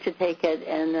know to take it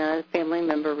and the family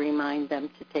member remind them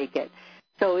to take it.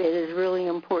 So it is really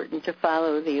important to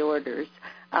follow the orders,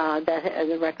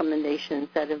 the recommendations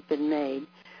that have been made.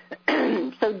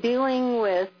 So dealing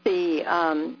with the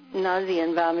nausea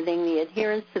and vomiting, the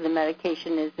adherence to the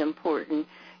medication is important.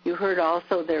 You heard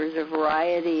also there's a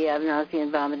variety of nausea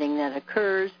and vomiting that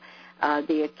occurs.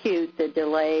 The acute, the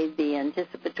delayed, the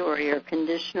anticipatory or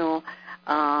conditional.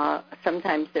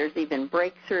 Sometimes there's even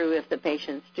breakthrough if the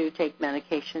patients do take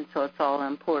medication, so it's all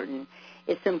important.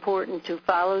 It's important to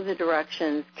follow the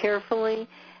directions carefully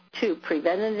to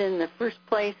prevent it in the first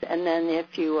place, and then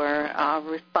if you are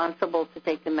responsible to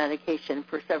take the medication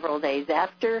for several days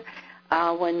after,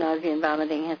 when nausea and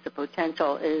vomiting has the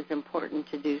potential, it is important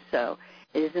to do so.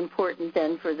 It is important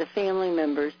then for the family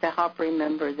members to help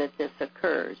remember that this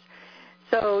occurs.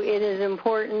 So it is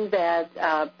important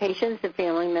that patients and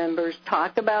family members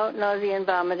talk about nausea and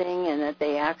vomiting and that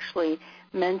they actually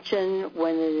mention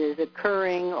when it is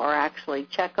occurring or actually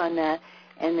check on that,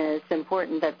 and that it's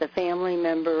important that the family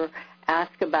member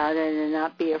ask about it and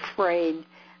not be afraid.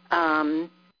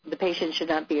 The patient should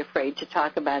not be afraid to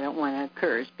talk about it when it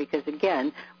occurs because,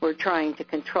 again, we're trying to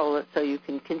control it so you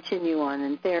can continue on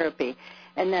in therapy.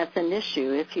 And that's an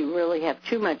issue if you really have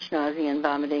too much nausea and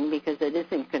vomiting because it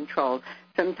isn't controlled.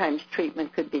 Sometimes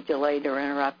treatment could be delayed or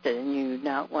interrupted, and you do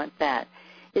not want that.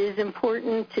 It is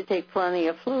important to take plenty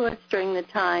of fluids during the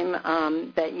time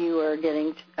that you are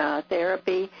getting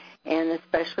therapy, and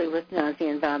especially with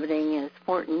nausea and vomiting, it's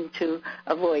important to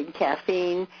avoid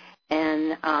caffeine,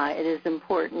 and it is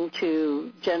important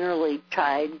to generally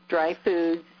try dry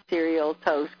foods, cereal,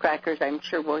 toast, crackers. I'm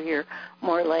sure we'll hear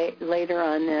more later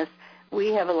on this.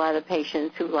 We have a lot of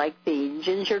patients who like the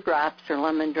ginger drops or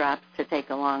lemon drops to take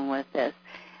along with this.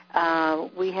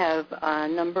 We have a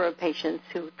number of patients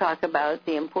who talk about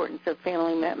the importance of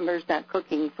family members not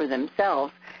cooking for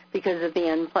themselves because of the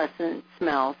unpleasant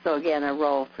smell. So, again, a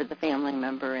role for the family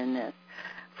member in this.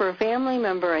 For a family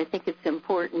member, I think it's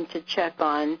important to check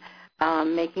on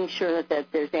making sure that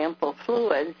there's ample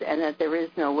fluids and that there is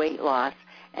no weight loss,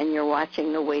 and you're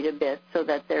watching the weight a bit so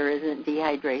that there isn't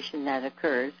dehydration that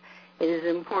occurs. It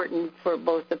is important for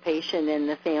both the patient and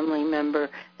the family member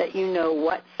that you know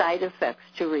what side effects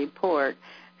to report,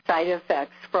 side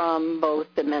effects from both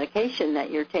the medication that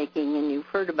you're taking, and you've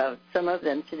heard about some of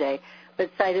them today,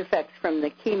 but side effects from the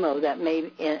chemo that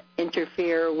may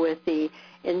interfere with the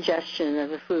ingestion of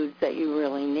the foods that you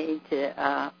really need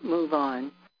to move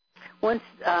on. Once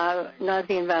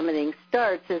nausea and vomiting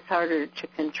starts, it's harder to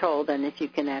control than if you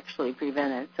can actually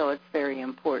prevent it, so it's very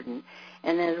important.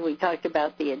 And as we talked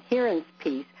about the adherence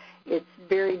piece, it's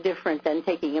very different than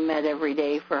taking a med every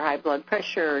day for high blood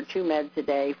pressure or 2 meds a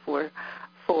day for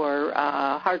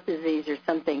heart disease or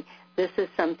something. This is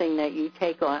something that you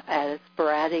take on at a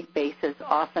sporadic basis,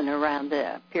 often around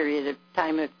the period of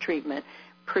time of treatment,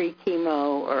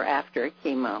 pre-chemo or after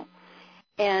chemo.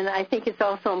 And I think it's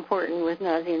also important with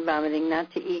nausea and vomiting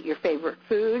not to eat your favorite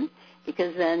food,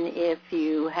 because then if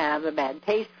you have a bad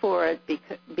taste for it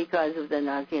because of the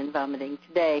nausea and vomiting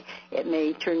today, it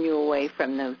may turn you away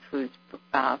from those foods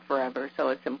forever. So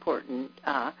it's important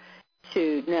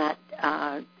to not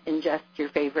ingest your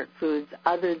favorite foods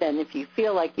other than if you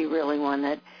feel like you really want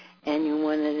it and you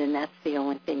want it and that's the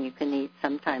only thing you can eat.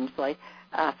 Sometimes like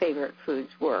favorite foods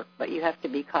work, but you have to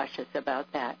be cautious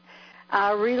about that.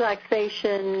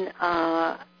 Relaxation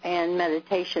and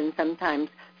meditation sometimes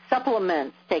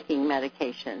supplements taking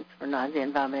medications for nausea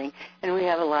and vomiting, and we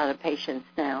have a lot of patients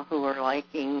now who are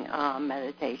liking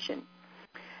meditation.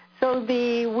 So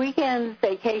the weekends,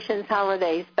 vacations,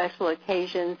 holidays, special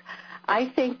occasions,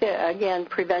 I think that, again,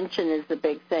 prevention is the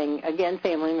big thing. Again,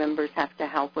 family members have to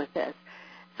help with this.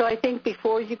 So I think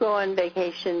before you go on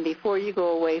vacation, before you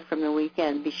go away from the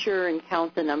weekend, be sure and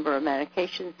count the number of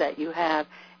medications that you have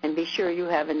and be sure you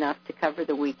have enough to cover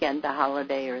the weekend, the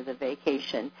holiday, or the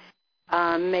vacation.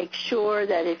 Make sure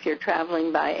that if you're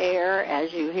traveling by air,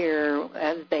 as you hear,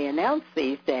 as they announce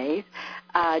these days,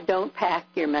 don't pack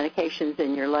your medications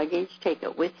in your luggage. Take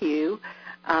it with you,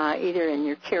 either in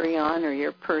your carry-on or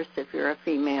your purse if you're a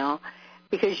female,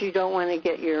 because you don't want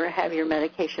to have your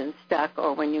medication stuck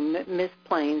or when you miss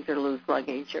planes or lose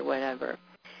luggage or whatever.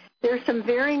 There's some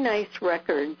very nice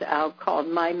records out called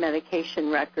My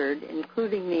Medication Record,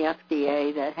 including the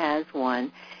FDA that has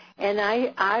one. And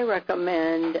I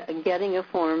recommend getting a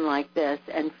form like this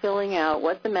and filling out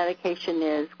what the medication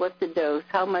is, what the dose,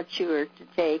 how much you are to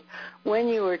take, when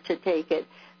you are to take it,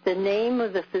 the name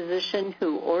of the physician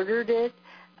who ordered it,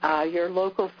 your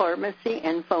local pharmacy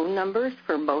and phone numbers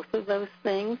for both of those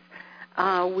things.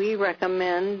 We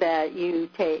recommend that you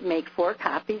make 4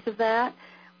 copies of that,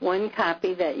 1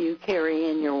 copy that you carry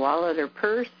in your wallet or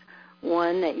purse,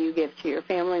 1 that you give to your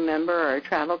family member or a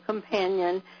travel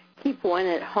companion. Keep 1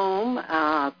 at home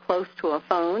close to a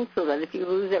phone so that if you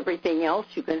lose everything else,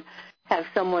 you can have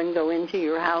someone go into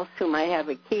your house who might have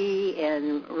a key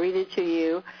and read it to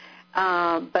you.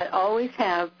 But always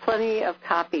have plenty of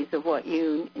copies of what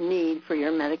you need for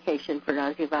your medication for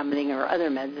nausea, vomiting, or other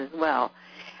meds as well.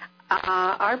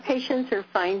 Our patients are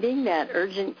finding that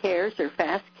urgent cares or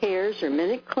fast cares or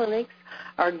minute clinics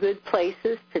are good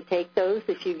places to take those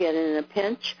if you get in a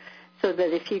pinch, so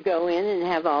that if you go in and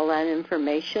have all that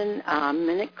information,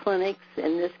 minute clinics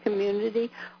in this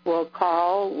community will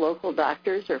call local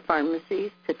doctors or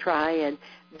pharmacies to try and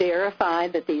verify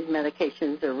that these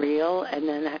medications are real and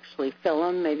then actually fill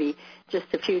them, maybe just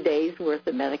a few days worth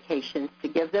of medications to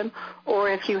give them. Or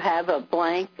if you have a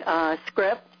blank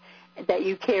script, that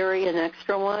you carry an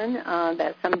extra one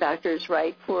that some doctors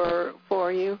write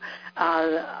for you.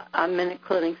 Minute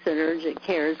clinics and urgent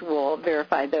cares will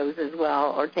verify those as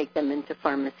well or take them into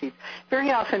pharmacies.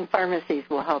 Very often pharmacies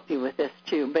will help you with this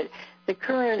too, but the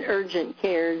current urgent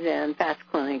cares and fast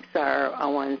clinics are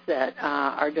ones that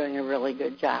are doing a really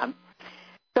good job.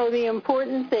 So the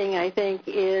important thing, I think,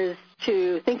 is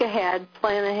to think ahead,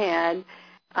 plan ahead,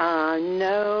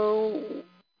 know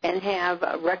and have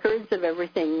records of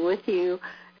everything with you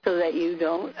so that you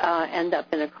don't end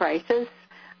up in a crisis,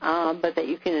 but that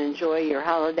you can enjoy your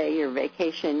holiday, your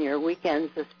vacation, your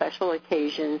weekends, the special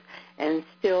occasions, and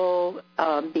still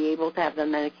be able to have the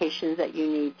medications that you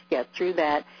need to get through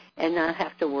that and not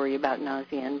have to worry about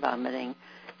nausea and vomiting.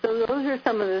 So those are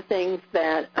some of the things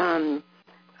that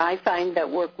I find that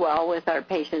work well with our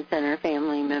patients and our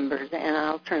family members, and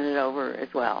I'll turn it over as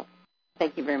well.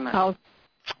 Thank you very much.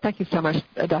 Thank you so much,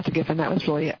 Dr. Giffen. That was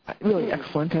really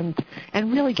excellent,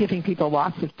 and really giving people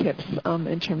lots of tips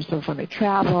in terms of when they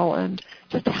travel and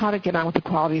just how to get on with the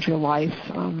quality of your life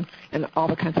and all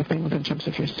the kinds of things in terms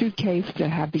of your suitcase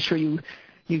to be sure you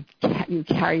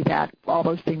carry all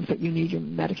those things that you need, your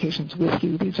medications with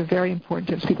you. These are very important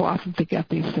tips. People often forget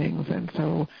these things, and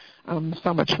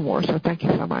so much more. So thank you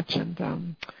so much,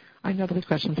 and I know there's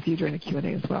questions for you during the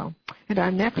Q&A as well. And our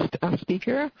next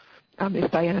speaker is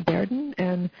Diana Bairden,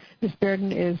 and Ms.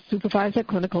 Bairden is Supervisor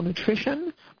Clinical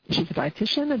Nutrition. She's a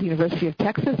dietitian at the University of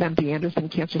Texas, MD Anderson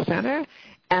Cancer Center,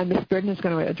 and Ms. Bairden is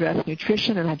going to address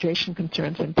nutrition and hydration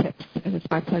concerns and tips. And it's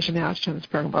my pleasure now to turn this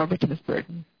program over to Ms.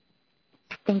 Bairden.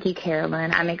 Thank you,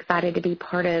 Carolyn. I'm excited to be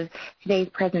part of today's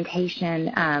presentation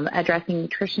addressing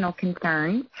nutritional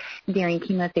concerns during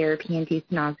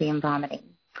chemotherapy-induced nausea and vomiting.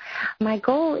 My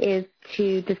goal is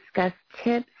to discuss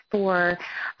tips for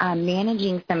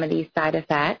managing some of these side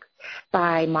effects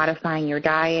by modifying your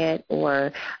diet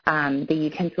or the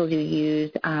utensils you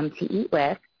use to eat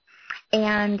with.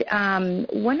 And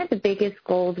one of the biggest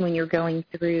goals when you're going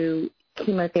through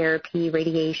chemotherapy,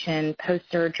 radiation,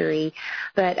 post-surgery,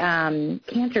 but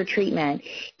cancer treatment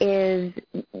is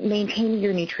maintaining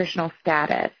your nutritional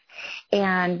status.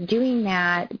 And doing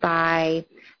that by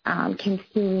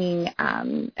consuming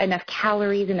enough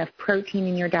calories, enough protein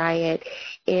in your diet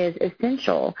is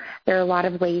essential. There are a lot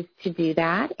of ways to do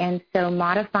that, and so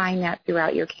modifying that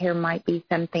throughout your care might be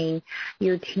something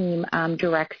your team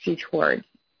directs you towards.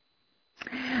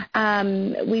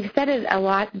 We've said it a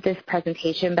lot this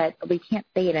presentation, but we can't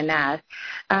say it enough.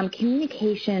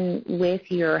 Communication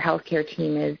with your healthcare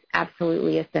team is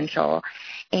absolutely essential.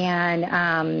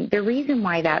 And the reason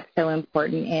why that's so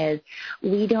important is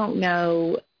we don't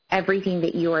know everything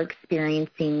that you're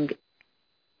experiencing,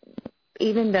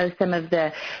 even though some of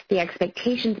the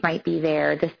expectations might be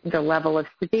there, the level of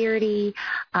severity,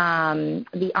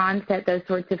 the onset, those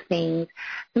sorts of things,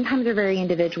 sometimes are very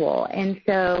individual. And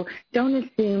so don't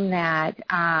assume that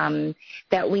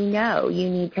that we know. You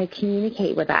need to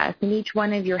communicate with us. And each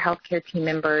one of your healthcare team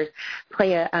members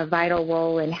play a vital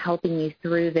role in helping you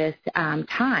through this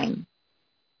time.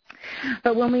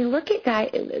 But when we look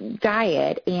at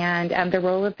diet and the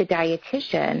role of the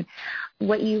dietitian,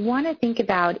 what you want to think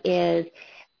about is,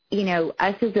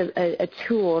 us as a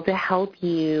tool to help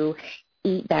you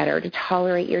eat better, to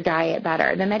tolerate your diet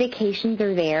better. The medications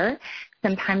are there.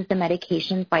 Sometimes the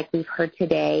medications, like we've heard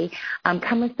today,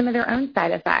 come with some of their own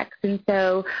side effects. And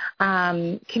so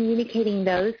communicating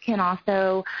those can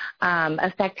also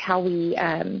affect how we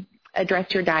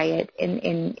address your diet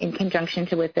in conjunction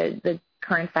with the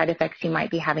current side effects you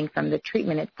might be having from the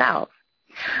treatment itself.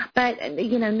 But,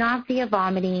 nausea,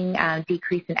 vomiting,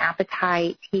 decrease in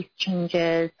appetite, taste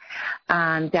changes,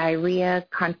 diarrhea,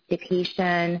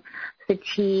 constipation,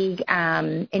 fatigue,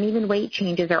 and even weight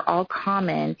changes are all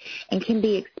common and can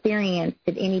be experienced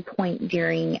at any point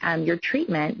during your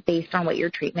treatment based on what your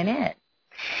treatment is.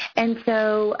 And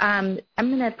so I'm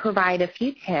going to provide a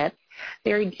few tips,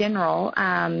 very general,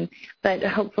 but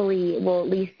hopefully will at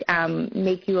least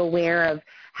make you aware of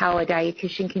how a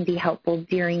dietitian can be helpful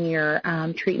during your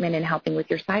treatment and helping with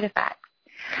your side effects.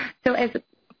 So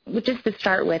just to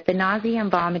start with, the nausea and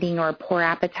vomiting or poor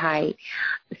appetite,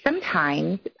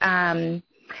 sometimes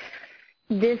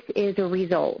this is a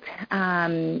result.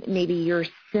 Maybe your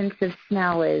sense of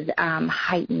smell is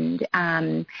heightened.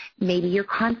 Maybe you're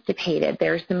constipated.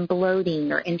 There's some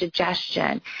bloating or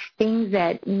indigestion, things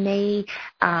that may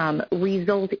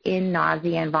result in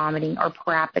nausea and vomiting or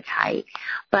poor appetite.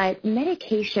 But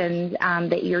medications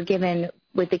that you're given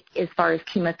as far as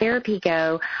chemotherapy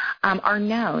go, are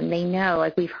known. They know,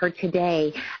 like we've heard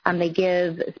today, they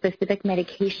give specific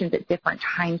medications at different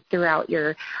times throughout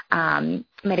your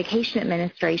medication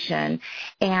administration,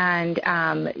 and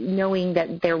knowing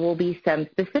that there will be some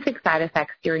specific side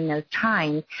effects during those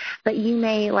times. But you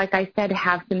may, like I said,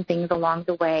 have some things along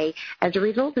the way as a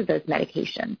result of those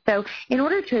medications. So in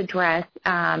order to address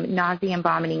nausea and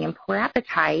vomiting and poor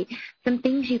appetite, some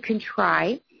things you can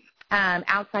try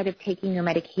outside of taking your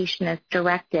medication as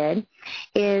directed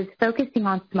is focusing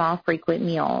on small, frequent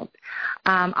meals.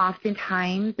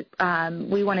 Oftentimes,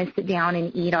 we want to sit down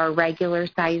and eat our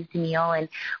regular-sized meal, and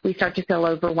we start to feel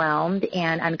overwhelmed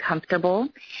and uncomfortable.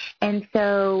 And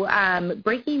so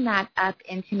breaking that up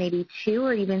into maybe 2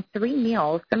 or even 3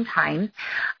 meals sometimes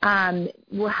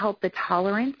will help the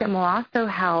tolerance and will also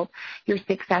help your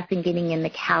success in getting in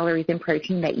the calories and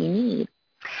protein that you need.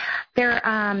 There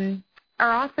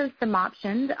are also some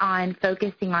options on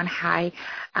focusing on high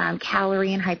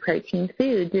calorie and high protein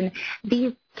foods, and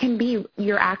these can be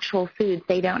your actual foods.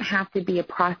 They don't have to be a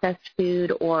processed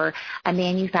food or a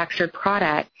manufactured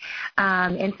product.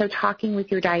 And so talking with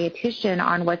your dietitian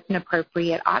on what's an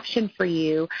appropriate option for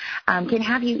you can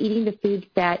have you eating the foods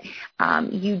that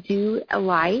you do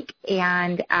like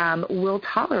and will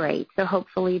tolerate. So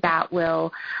hopefully that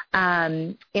will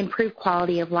improve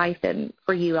quality of life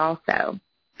for you also.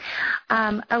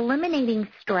 Eliminating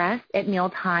stress at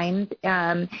meal times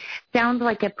sounds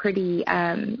like a pretty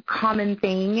common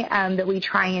thing that we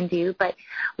try and do, but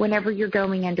whenever you're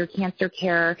going under cancer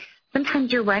care,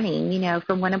 sometimes you're running,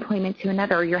 from one appointment to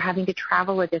another, or you're having to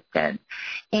travel a distance.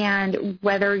 And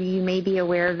whether you may be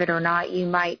aware of it or not, you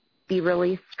might be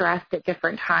really stressed at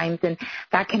different times, and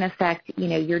that can affect,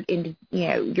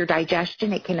 your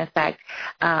digestion. It can affect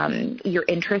your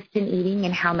interest in eating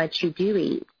and how much you do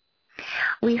eat.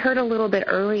 We heard a little bit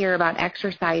earlier about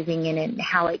exercising and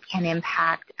how it can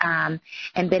impact and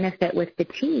benefit with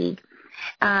fatigue.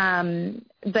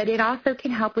 But it also can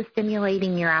help with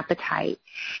stimulating your appetite.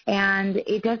 And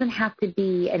it doesn't have to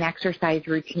be an exercise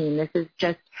routine. This is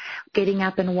just getting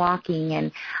up and walking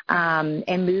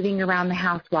and moving around the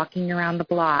house, walking around the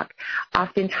block.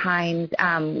 Oftentimes,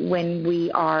 when we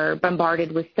are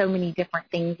bombarded with so many different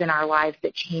things in our lives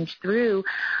that change through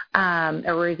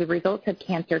or as a result of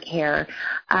cancer care,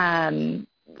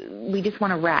 we just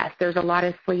want to rest. There's a lot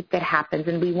of sleep that happens,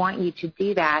 and we want you to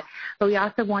do that, but we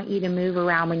also want you to move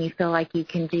around when you feel like you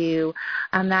can do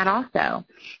that also.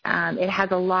 It has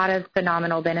a lot of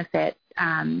phenomenal benefits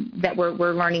that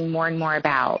we're learning more and more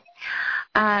about.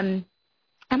 I'm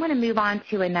going to move on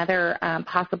to another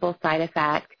possible side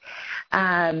effect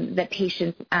that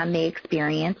patients may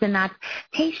experience, and that's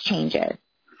taste changes.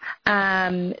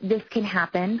 This can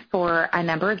happen for a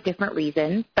number of different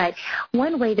reasons, but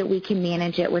one way that we can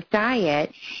manage it with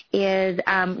diet is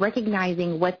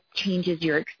recognizing what changes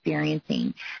you're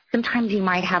experiencing. Sometimes you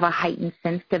might have a heightened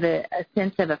sense of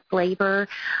a flavor.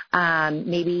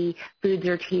 Maybe foods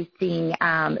are tasting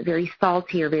very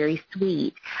salty or very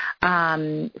sweet.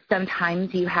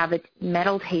 Sometimes you have a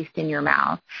metal taste in your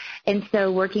mouth. And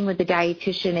so working with the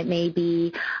dietitian, it may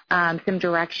be some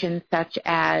directions such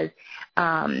as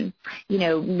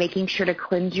making sure to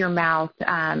cleanse your mouth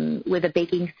with a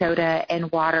baking soda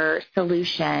and water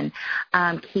solution,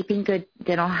 keeping good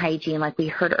dental hygiene like we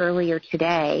heard earlier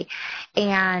today,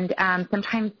 and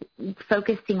sometimes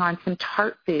focusing on some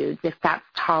tart foods if that's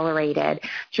tolerated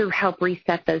to help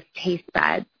reset those taste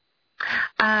buds.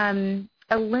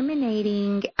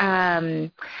 Eliminating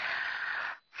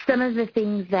some of the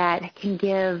things that can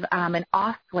give an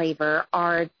off flavor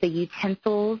are the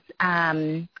utensils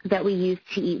that we use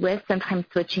to eat with. Sometimes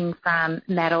switching from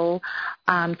metal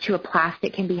to a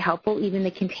plastic can be helpful. Even the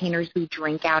containers we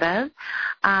drink out of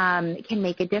can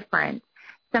make a difference.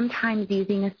 Sometimes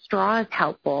using a straw is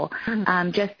helpful,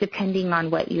 just depending on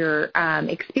what you're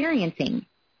experiencing.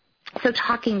 So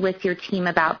talking with your team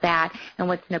about that and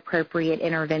what's an appropriate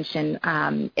intervention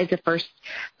is a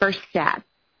first step.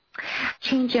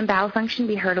 Change in bowel function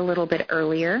we heard a little bit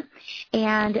earlier,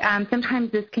 and sometimes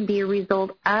this can be a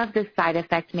result of the side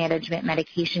effect management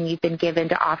medication you've been given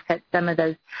to offset some of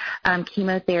those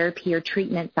chemotherapy or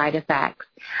treatment side effects.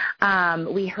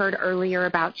 We heard earlier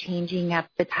about changing up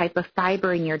the type of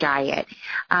fiber in your diet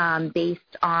based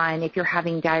on if you're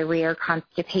having diarrhea or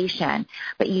constipation,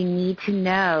 but you need to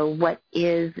know what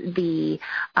is the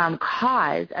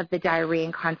cause of the diarrhea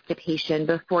and constipation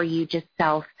before you just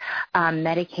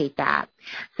self-medicate that.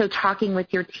 So talking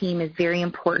with your team is very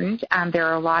important. There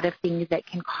are a lot of things that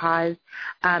can cause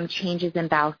changes in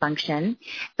bowel function.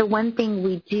 The one thing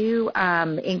we do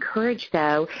encourage,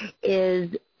 though, is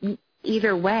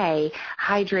either way,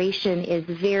 hydration is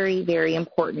very, very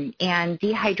important, and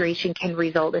dehydration can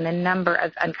result in a number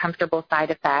of uncomfortable side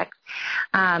effects.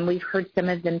 We've heard some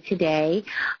of them today,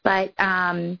 but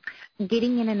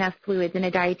getting in enough fluids, and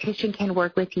a dietitian can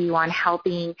work with you on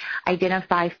helping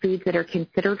identify foods that are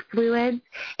considered fluids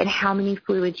and how many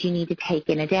fluids you need to take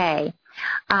in a day.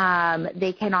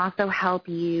 They can also help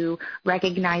you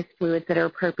recognize fluids that are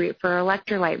appropriate for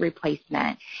electrolyte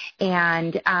replacement.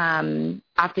 And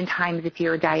oftentimes, if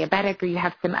you're a diabetic or you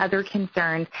have some other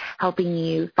concerns, helping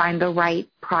you find the right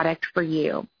product for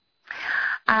you.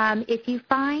 If you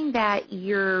find that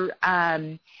you're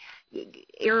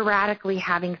erratically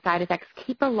having side effects,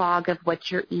 keep a log of what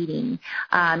you're eating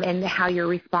and how you're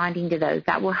responding to those.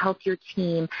 That will help your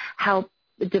team help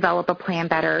develop a plan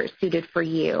better suited for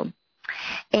you.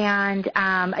 And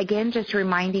again, just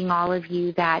reminding all of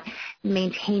you that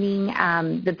maintaining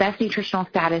the best nutritional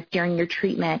status during your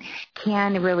treatment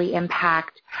can really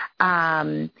impact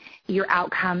your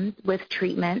outcomes with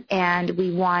treatment, and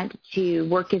we want to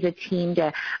work as a team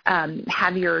to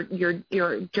have your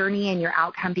journey and your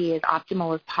outcome be as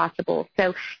optimal as possible.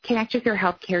 So connect with your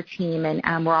healthcare team,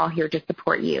 and we're all here to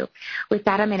support you. With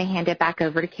that, I'm going to hand it back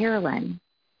over to Carolyn.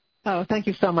 Oh, thank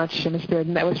you so much, Ms.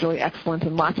 Bearden. That was really excellent,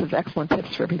 and lots of excellent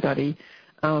tips for everybody.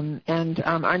 Our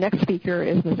next speaker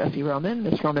is Ms. Essie Roman.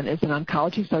 Ms. Roman is an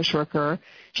oncology social worker.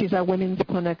 She's our Women's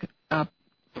Clinic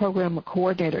Program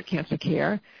Coordinator at Cancer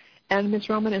Care. And Ms.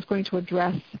 Roman is going to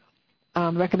address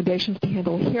recommendations to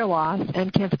handle hair loss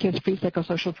and Cancer Care's free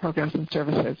psychosocial programs and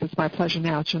services. It's my pleasure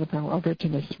now to turn the program over to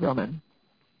Ms. Roman.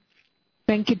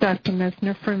 Thank you, Dr.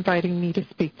 Messner, for inviting me to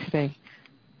speak today.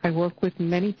 I work with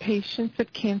many patients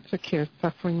at Cancer Care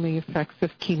suffering the effects of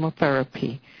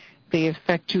chemotherapy. They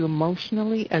affect you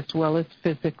emotionally as well as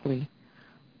physically.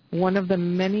 One of the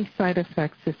many side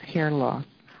effects is hair loss.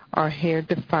 Our hair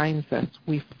defines us.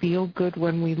 We feel good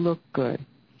when we look good.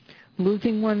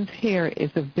 Losing one's hair is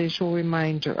a visual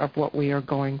reminder of what we are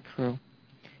going through.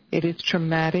 It is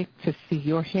traumatic to see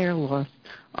your hair loss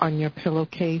on your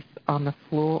pillowcase, on the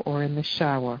floor, or in the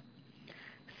shower.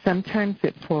 Sometimes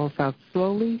it falls out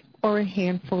slowly or a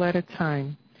handful at a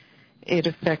time. It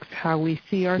affects how we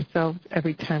see ourselves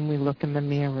every time we look in the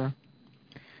mirror.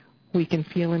 We can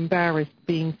feel embarrassed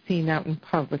being seen out in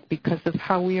public because of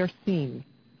how we are seen.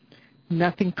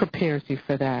 Nothing prepares you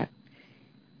for that.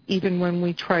 Even when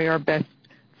we try our best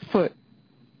foot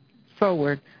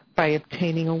forward by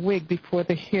obtaining a wig before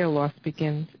the hair loss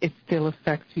begins, it still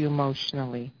affects you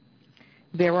emotionally.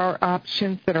 There are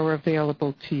options that are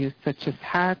available to you, such as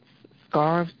hats,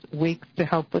 scarves, wigs to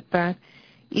help with that.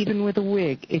 Even with a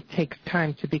wig, it takes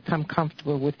time to become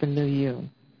comfortable with the new you.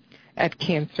 At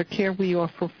Cancer Care, we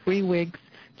offer free wigs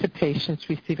to patients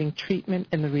receiving treatment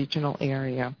in the regional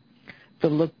area. The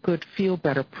Look Good, Feel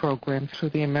Better program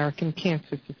through the American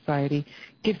Cancer Society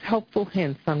gives helpful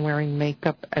hints on wearing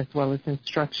makeup as well as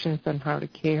instructions on how to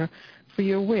care for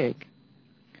your wig.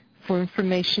 For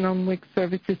information on wig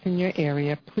services in your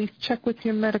area, please check with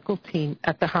your medical team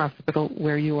at the hospital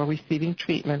where you are receiving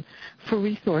treatment for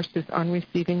resources on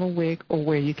receiving a wig or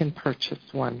where you can purchase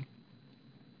one.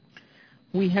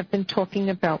 We have been talking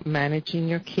about managing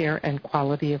your care and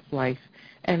quality of life,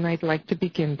 and I'd like to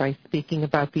begin by speaking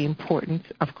about the importance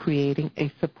of creating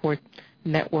a support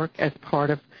network as part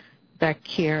of that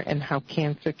care and how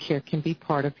Cancer Care can be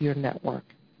part of your network.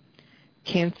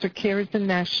 Cancer Care is a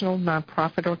national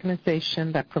nonprofit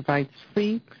organization that provides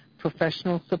free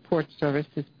professional support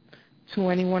services to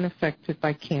anyone affected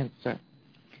by cancer.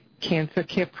 Cancer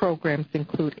Care programs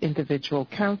include individual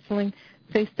counseling,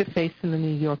 face-to-face in the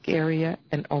New York area,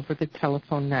 and over the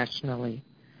telephone nationally.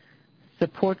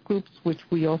 Support groups, which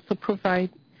we also provide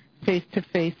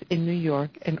face-to-face in New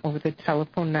York and over the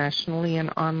telephone nationally and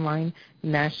online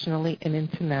nationally and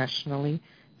internationally.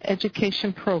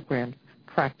 Education programs,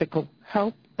 practical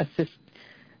help,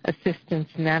 assistance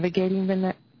navigating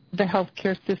the the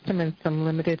healthcare system and some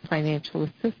limited financial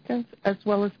assistance, as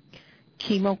well as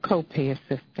chemo copay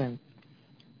assistance.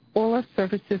 All our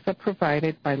services are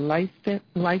provided by licensed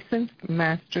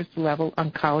master's level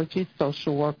oncology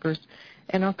social workers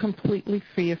and are completely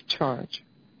free of charge.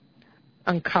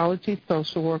 Oncology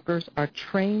social workers are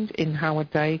trained in how a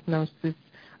diagnosis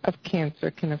of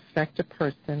cancer can affect a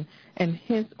person and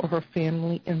his or her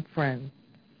family and friends.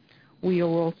 We are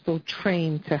also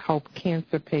trained to help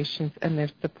cancer patients and their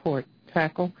support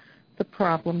tackle the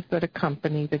problems that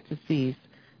accompany the disease,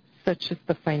 such as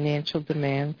the financial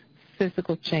demands,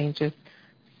 physical changes,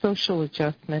 social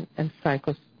adjustment, and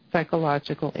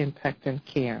psychological impact and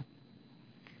care.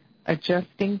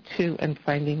 Adjusting to and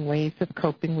finding ways of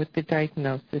coping with the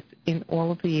diagnosis in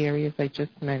all of the areas I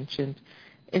just mentioned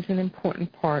is an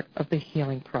important part of the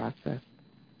healing process.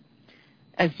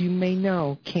 As you may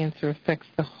know, cancer affects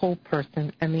the whole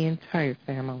person and the entire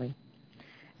family.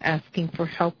 Asking for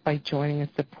help by joining a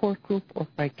support group or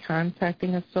by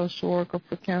contacting a social worker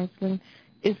for counseling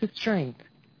is a strength.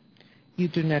 You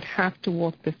do not have to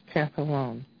walk this path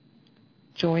alone.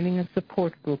 Joining a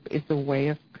support group is a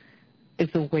way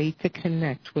to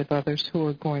connect with others who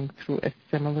are going through a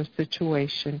similar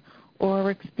situation or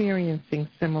are experiencing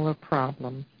similar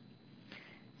problems.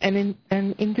 And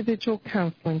individual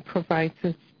counseling provides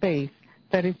a space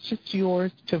that is just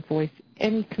yours to voice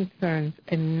any concerns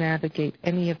and navigate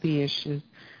any of the issues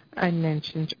I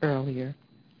mentioned earlier.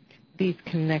 These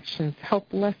connections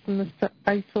help lessen the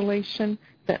isolation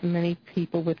that many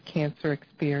people with cancer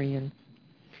experience.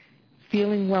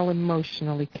 Feeling well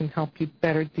emotionally can help you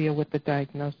better deal with the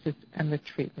diagnosis and the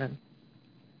treatment.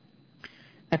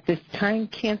 At this time,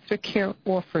 Cancer Care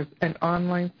offers an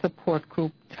online support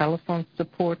group, telephone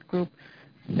support group,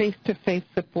 face-to-face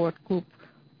support group.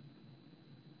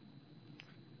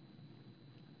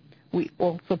 We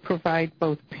also provide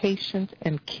both patient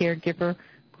and caregiver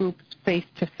groups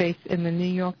face-to-face in the New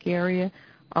York area,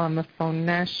 on the phone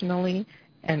nationally,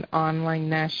 and online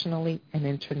nationally and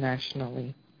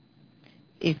internationally.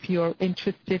 If you're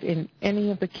interested in any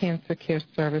of the Cancer Care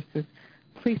services,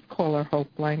 please call our Hope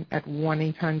line at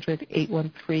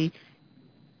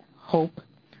 1-800-813-HOPE,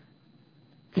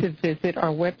 to visit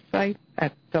our website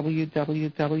at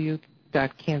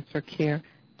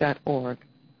www.cancercare.org.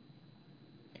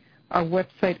 Our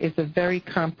website is a very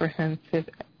comprehensive,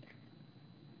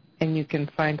 and you can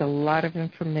find a lot of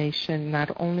information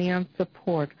not only on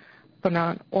support, but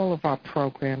on all of our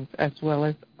programs, as well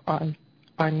as on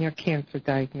your cancer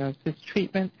diagnosis,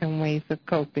 treatment, and ways of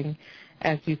coping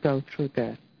as you go through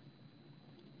this.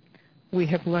 We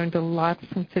have learned a lot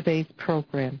from today's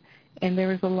program, and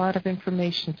there is a lot of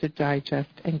information to digest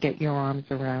and get your arms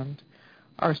around.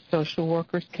 Our social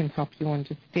workers can help you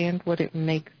understand what it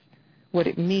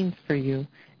means for you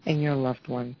and your loved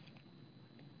ones.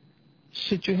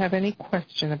 Should you have any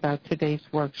question about today's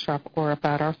workshop or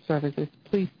about our services,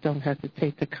 please don't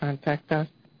hesitate to contact us.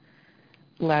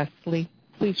 Lastly,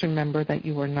 please remember that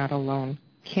you are not alone.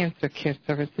 Cancer Care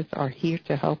services are here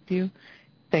to help you.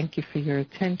 Thank you for your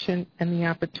attention and the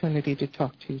opportunity to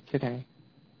talk to you today.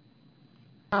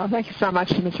 Thank you so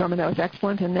much, Ms. Roman. That was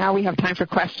excellent. And now we have time for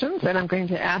questions, and I'm going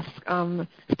to ask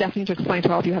Stephanie to explain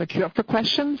to all of you how to queue up for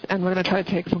questions, and we're going to try to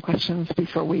take some questions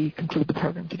before we conclude the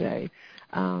program today.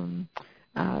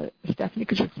 Stephanie,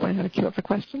 could you explain how to queue up for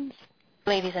questions?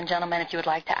 Ladies and gentlemen, if you would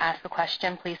like to ask a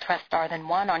question, please press star then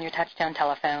one on your touchtone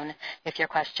telephone. If your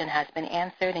question has been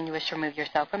answered and you wish to remove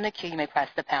yourself from the queue, you may press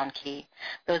the pound key.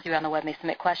 Those of you on the web may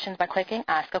submit questions by clicking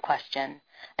Ask a Question.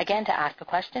 Again, to ask a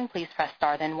question, please press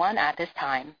star then one at this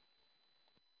time.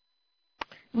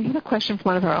 We have a question from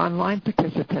one of our online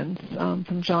participants,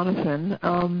 from Jonathan.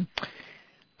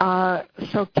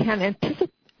 So can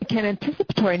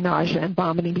anticipatory nausea and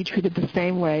vomiting be treated the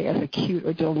same way as acute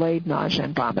or delayed nausea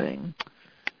and vomiting?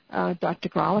 Dr.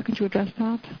 Gralla, could you address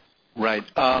that? Right.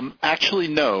 Actually,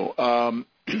 no.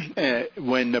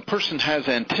 When a person has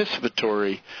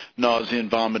anticipatory nausea and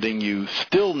vomiting, you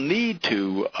still need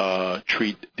to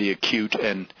treat the acute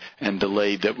and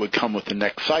delayed that would come with the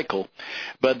next cycle.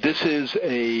 But this is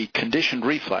a conditioned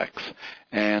reflex.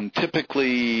 And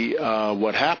typically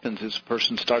what happens is a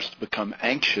person starts to become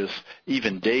anxious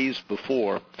even days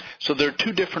before. So there are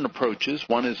two different approaches.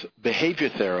 One is behavior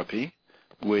therapy,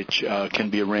 which can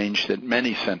be arranged at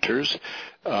many centers,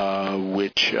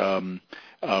 which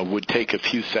would take a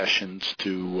few sessions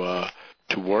to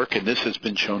work, and this has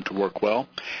been shown to work well.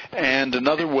 And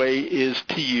another way is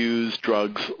to use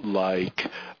drugs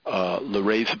like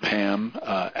lorazepam,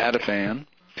 Ativan,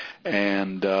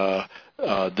 and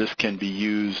this can be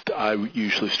used. I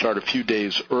usually start a few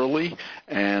days early,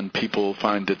 and people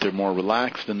find that they're more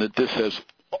relaxed, and that this has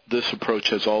this approach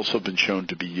has also been shown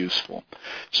to be useful.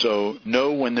 So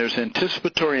know when there's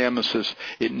anticipatory emesis,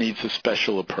 it needs a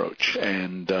special approach,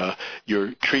 and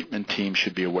your treatment team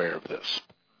should be aware of this.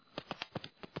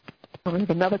 We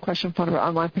have another question from our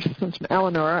online participants from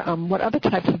Eleanor. What other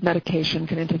types of medication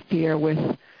can interfere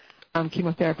with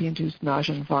chemotherapy-induced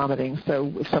nausea and vomiting?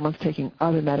 So if someone's taking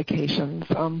other medications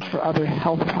for other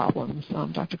health problems,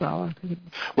 Dr. Gala?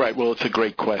 Right. Well, it's a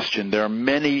great question. There are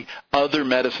many other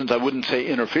medicines, I wouldn't say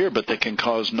interfere, but that can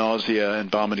cause nausea and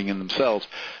vomiting in themselves.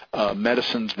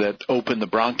 Medicines that open the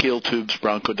bronchial tubes,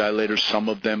 bronchodilators, some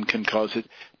of them can cause it.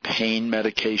 Pain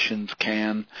medications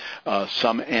can.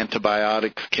 Some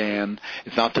antibiotics can.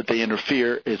 It's not that they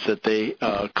interfere, it's that they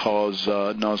cause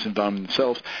nausea and vomiting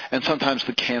themselves. And sometimes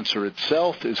the cancer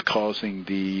itself is causing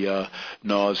the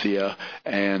nausea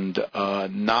and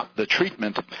not the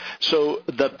treatment. So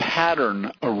the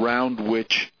pattern around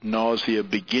which nausea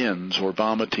begins or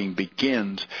vomiting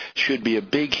begins should be a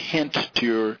big hint to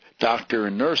your doctor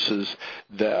and nurses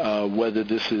that, whether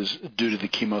this is due to the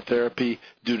chemotherapy,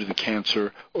 due to the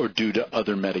cancer, or due to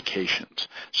other medications.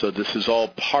 So this is all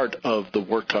part of the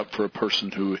workup for a person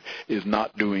who is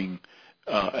not doing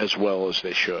as well as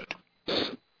they should.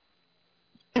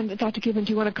 And Dr. Gibbon,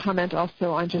 do you want to comment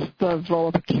also on just the role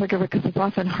of a caregiver? Because it's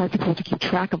often hard for people to keep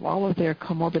track of all of their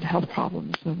comorbid health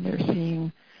problems when they're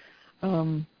seeing,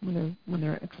 when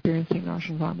they're experiencing nausea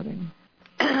and vomiting.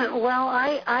 Well,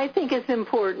 I think it's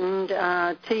important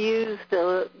to use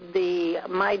the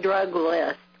My Drug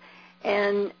list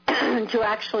and to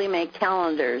actually make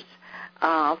calendars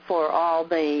for all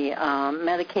the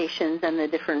medications and the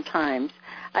different times.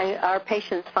 Our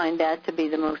patients find that to be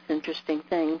the most interesting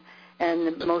thing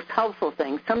and the most helpful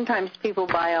thing. Sometimes people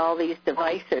buy all these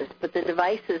devices, but the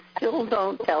devices still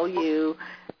don't tell you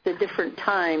the different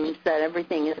times that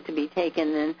everything is to be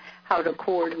taken and how to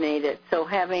coordinate it. So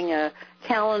having a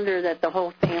calendar that the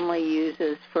whole family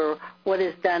uses for what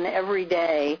is done every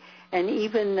day, and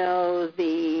even though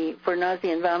for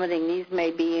nausea and vomiting, these may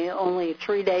be only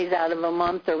 3 days out of a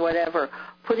month or whatever,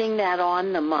 putting that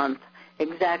on the month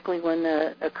exactly when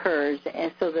it occurs,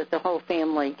 and so that the whole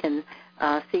family can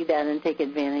see that and take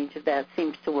advantage of that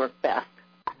seems to work best.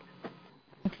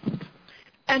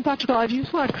 And Dr. Gall, do you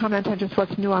just want to comment on just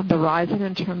what's new on the horizon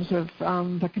in terms of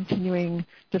the continuing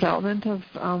development of,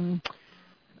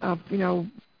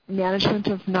 management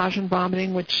of nausea and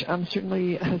vomiting, which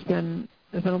certainly there's been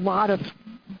a lot of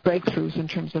breakthroughs in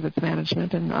terms of its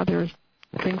management and other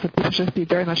things that people should be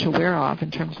very much aware of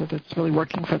in terms of it's really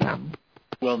working for them?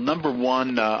 Well, number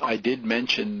one, I did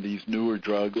mention these newer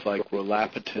drugs like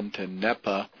rolapitant and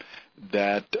Nepa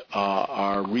that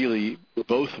are really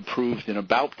both approved in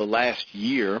about the last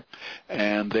year,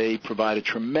 and they provide a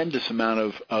tremendous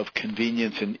amount of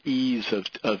convenience and ease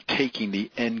of taking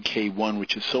the NK1,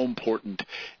 which is so important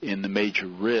in the major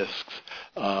risks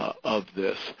of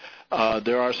this.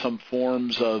 There are some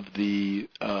forms of the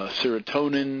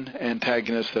serotonin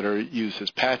antagonists that are used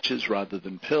as patches rather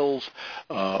than pills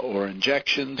or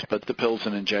injections, but the pills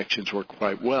and injections work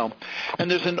quite well.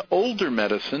 And there's an older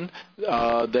medicine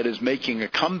that is making a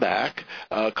comeback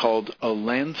called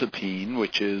olanzapine,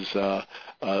 which is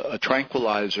a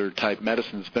tranquilizer-type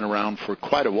medicine that's been around for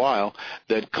quite a while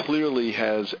that clearly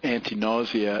has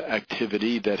anti-nausea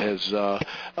activity that has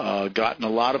gotten a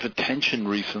lot of attention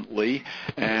recently.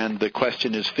 And the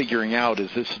question is figuring out,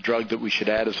 is this a drug that we should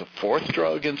add as a fourth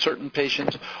drug in certain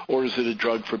patients, or is it a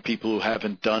drug for people who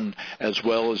haven't done as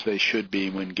well as they should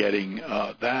be when getting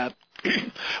that?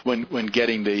 when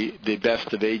getting the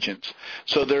best of agents.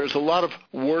 So there's a lot of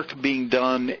work being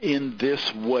done in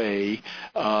this way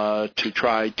to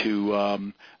try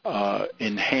to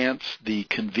enhance the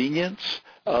convenience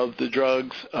of the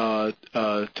drugs,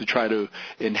 to try to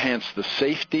enhance the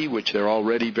safety, which they're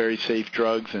already very safe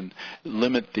drugs, and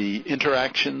limit the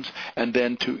interactions, and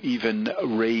then to even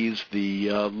raise the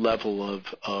level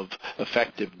of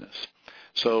effectiveness.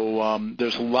 So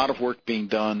there's a lot of work being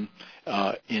done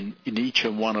in each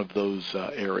and one of those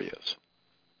areas.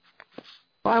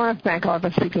 Well, I want to thank all of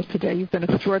our speakers today. You've been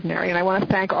extraordinary. And I want to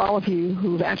thank all of you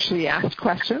who've actually asked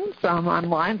questions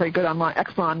online, very good online,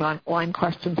 excellent online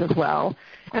questions as well.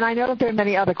 And I know that there are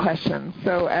many other questions.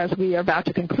 So as we are about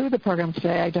to conclude the program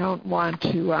today, I don't want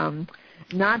to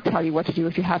not tell you what to do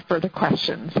if you have further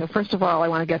questions. So first of all, I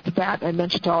want to get to that. I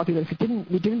mentioned to all of you that if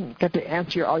we didn't get to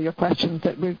answer all your questions,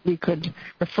 that we could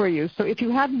refer you. So if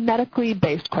you have medically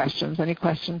based questions, any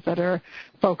questions that are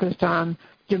focused on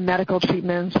your medical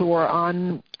treatments or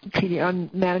on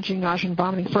managing nausea and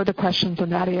vomiting, further questions in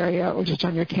that area, or just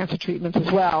on your cancer treatments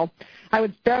as well, I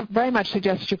would very much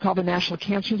suggest that you call the National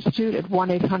Cancer Institute at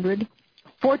 1-800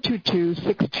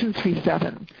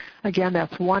 1-800-422-6237. Again,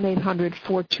 that's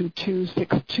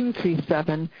 1-800-422-6237.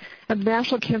 And the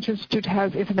National Cancer Institute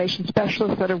has information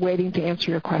specialists that are waiting to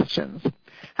answer your questions.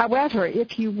 However,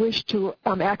 if you wish to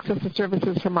access the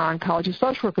services from our oncology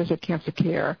social workers at Cancer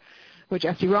Care, which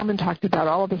F.D. Roman talked about,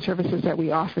 all of the services that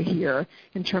we offer here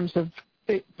in terms of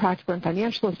practical and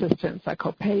financial assistance, like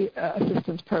co-pay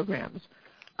assistance programs,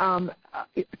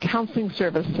 counseling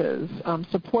services,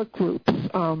 support groups,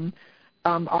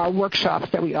 our workshops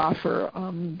that we offer,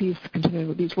 these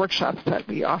workshops that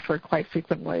we offer quite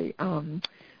frequently. For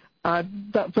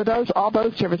all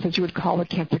those services, you would call the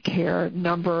Cancer Care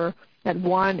number at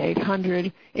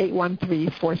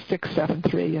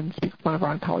 1-800-813-4673 and speak with one of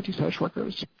our oncology social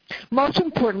workers. Most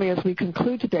importantly, as we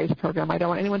conclude today's program, I don't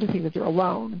want anyone to think that they're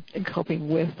alone in coping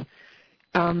with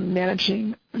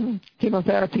managing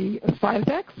chemotherapy side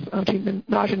effects,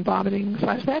 nausea and vomiting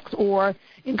side effects, or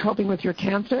in coping with your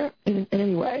cancer in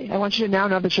any way. I want you to now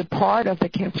know that you're part of the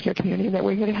Cancer Care community and that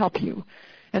we're here to help you,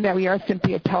 and that we are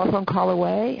simply a telephone call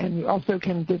away. And you also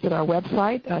can visit our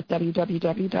website at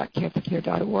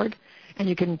www.cancercare.org, and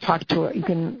you can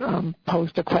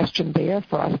post a question there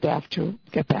for our staff to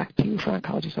get back to you, for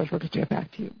oncology social workers to get back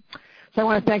to you. So I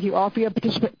want to thank you all for your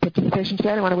participation today,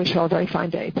 and I want to wish you all a very fine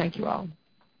day. Thank you all.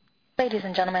 Ladies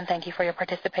and gentlemen, thank you for your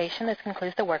participation. This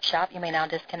concludes the workshop. You may now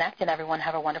disconnect, and everyone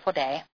have a wonderful day.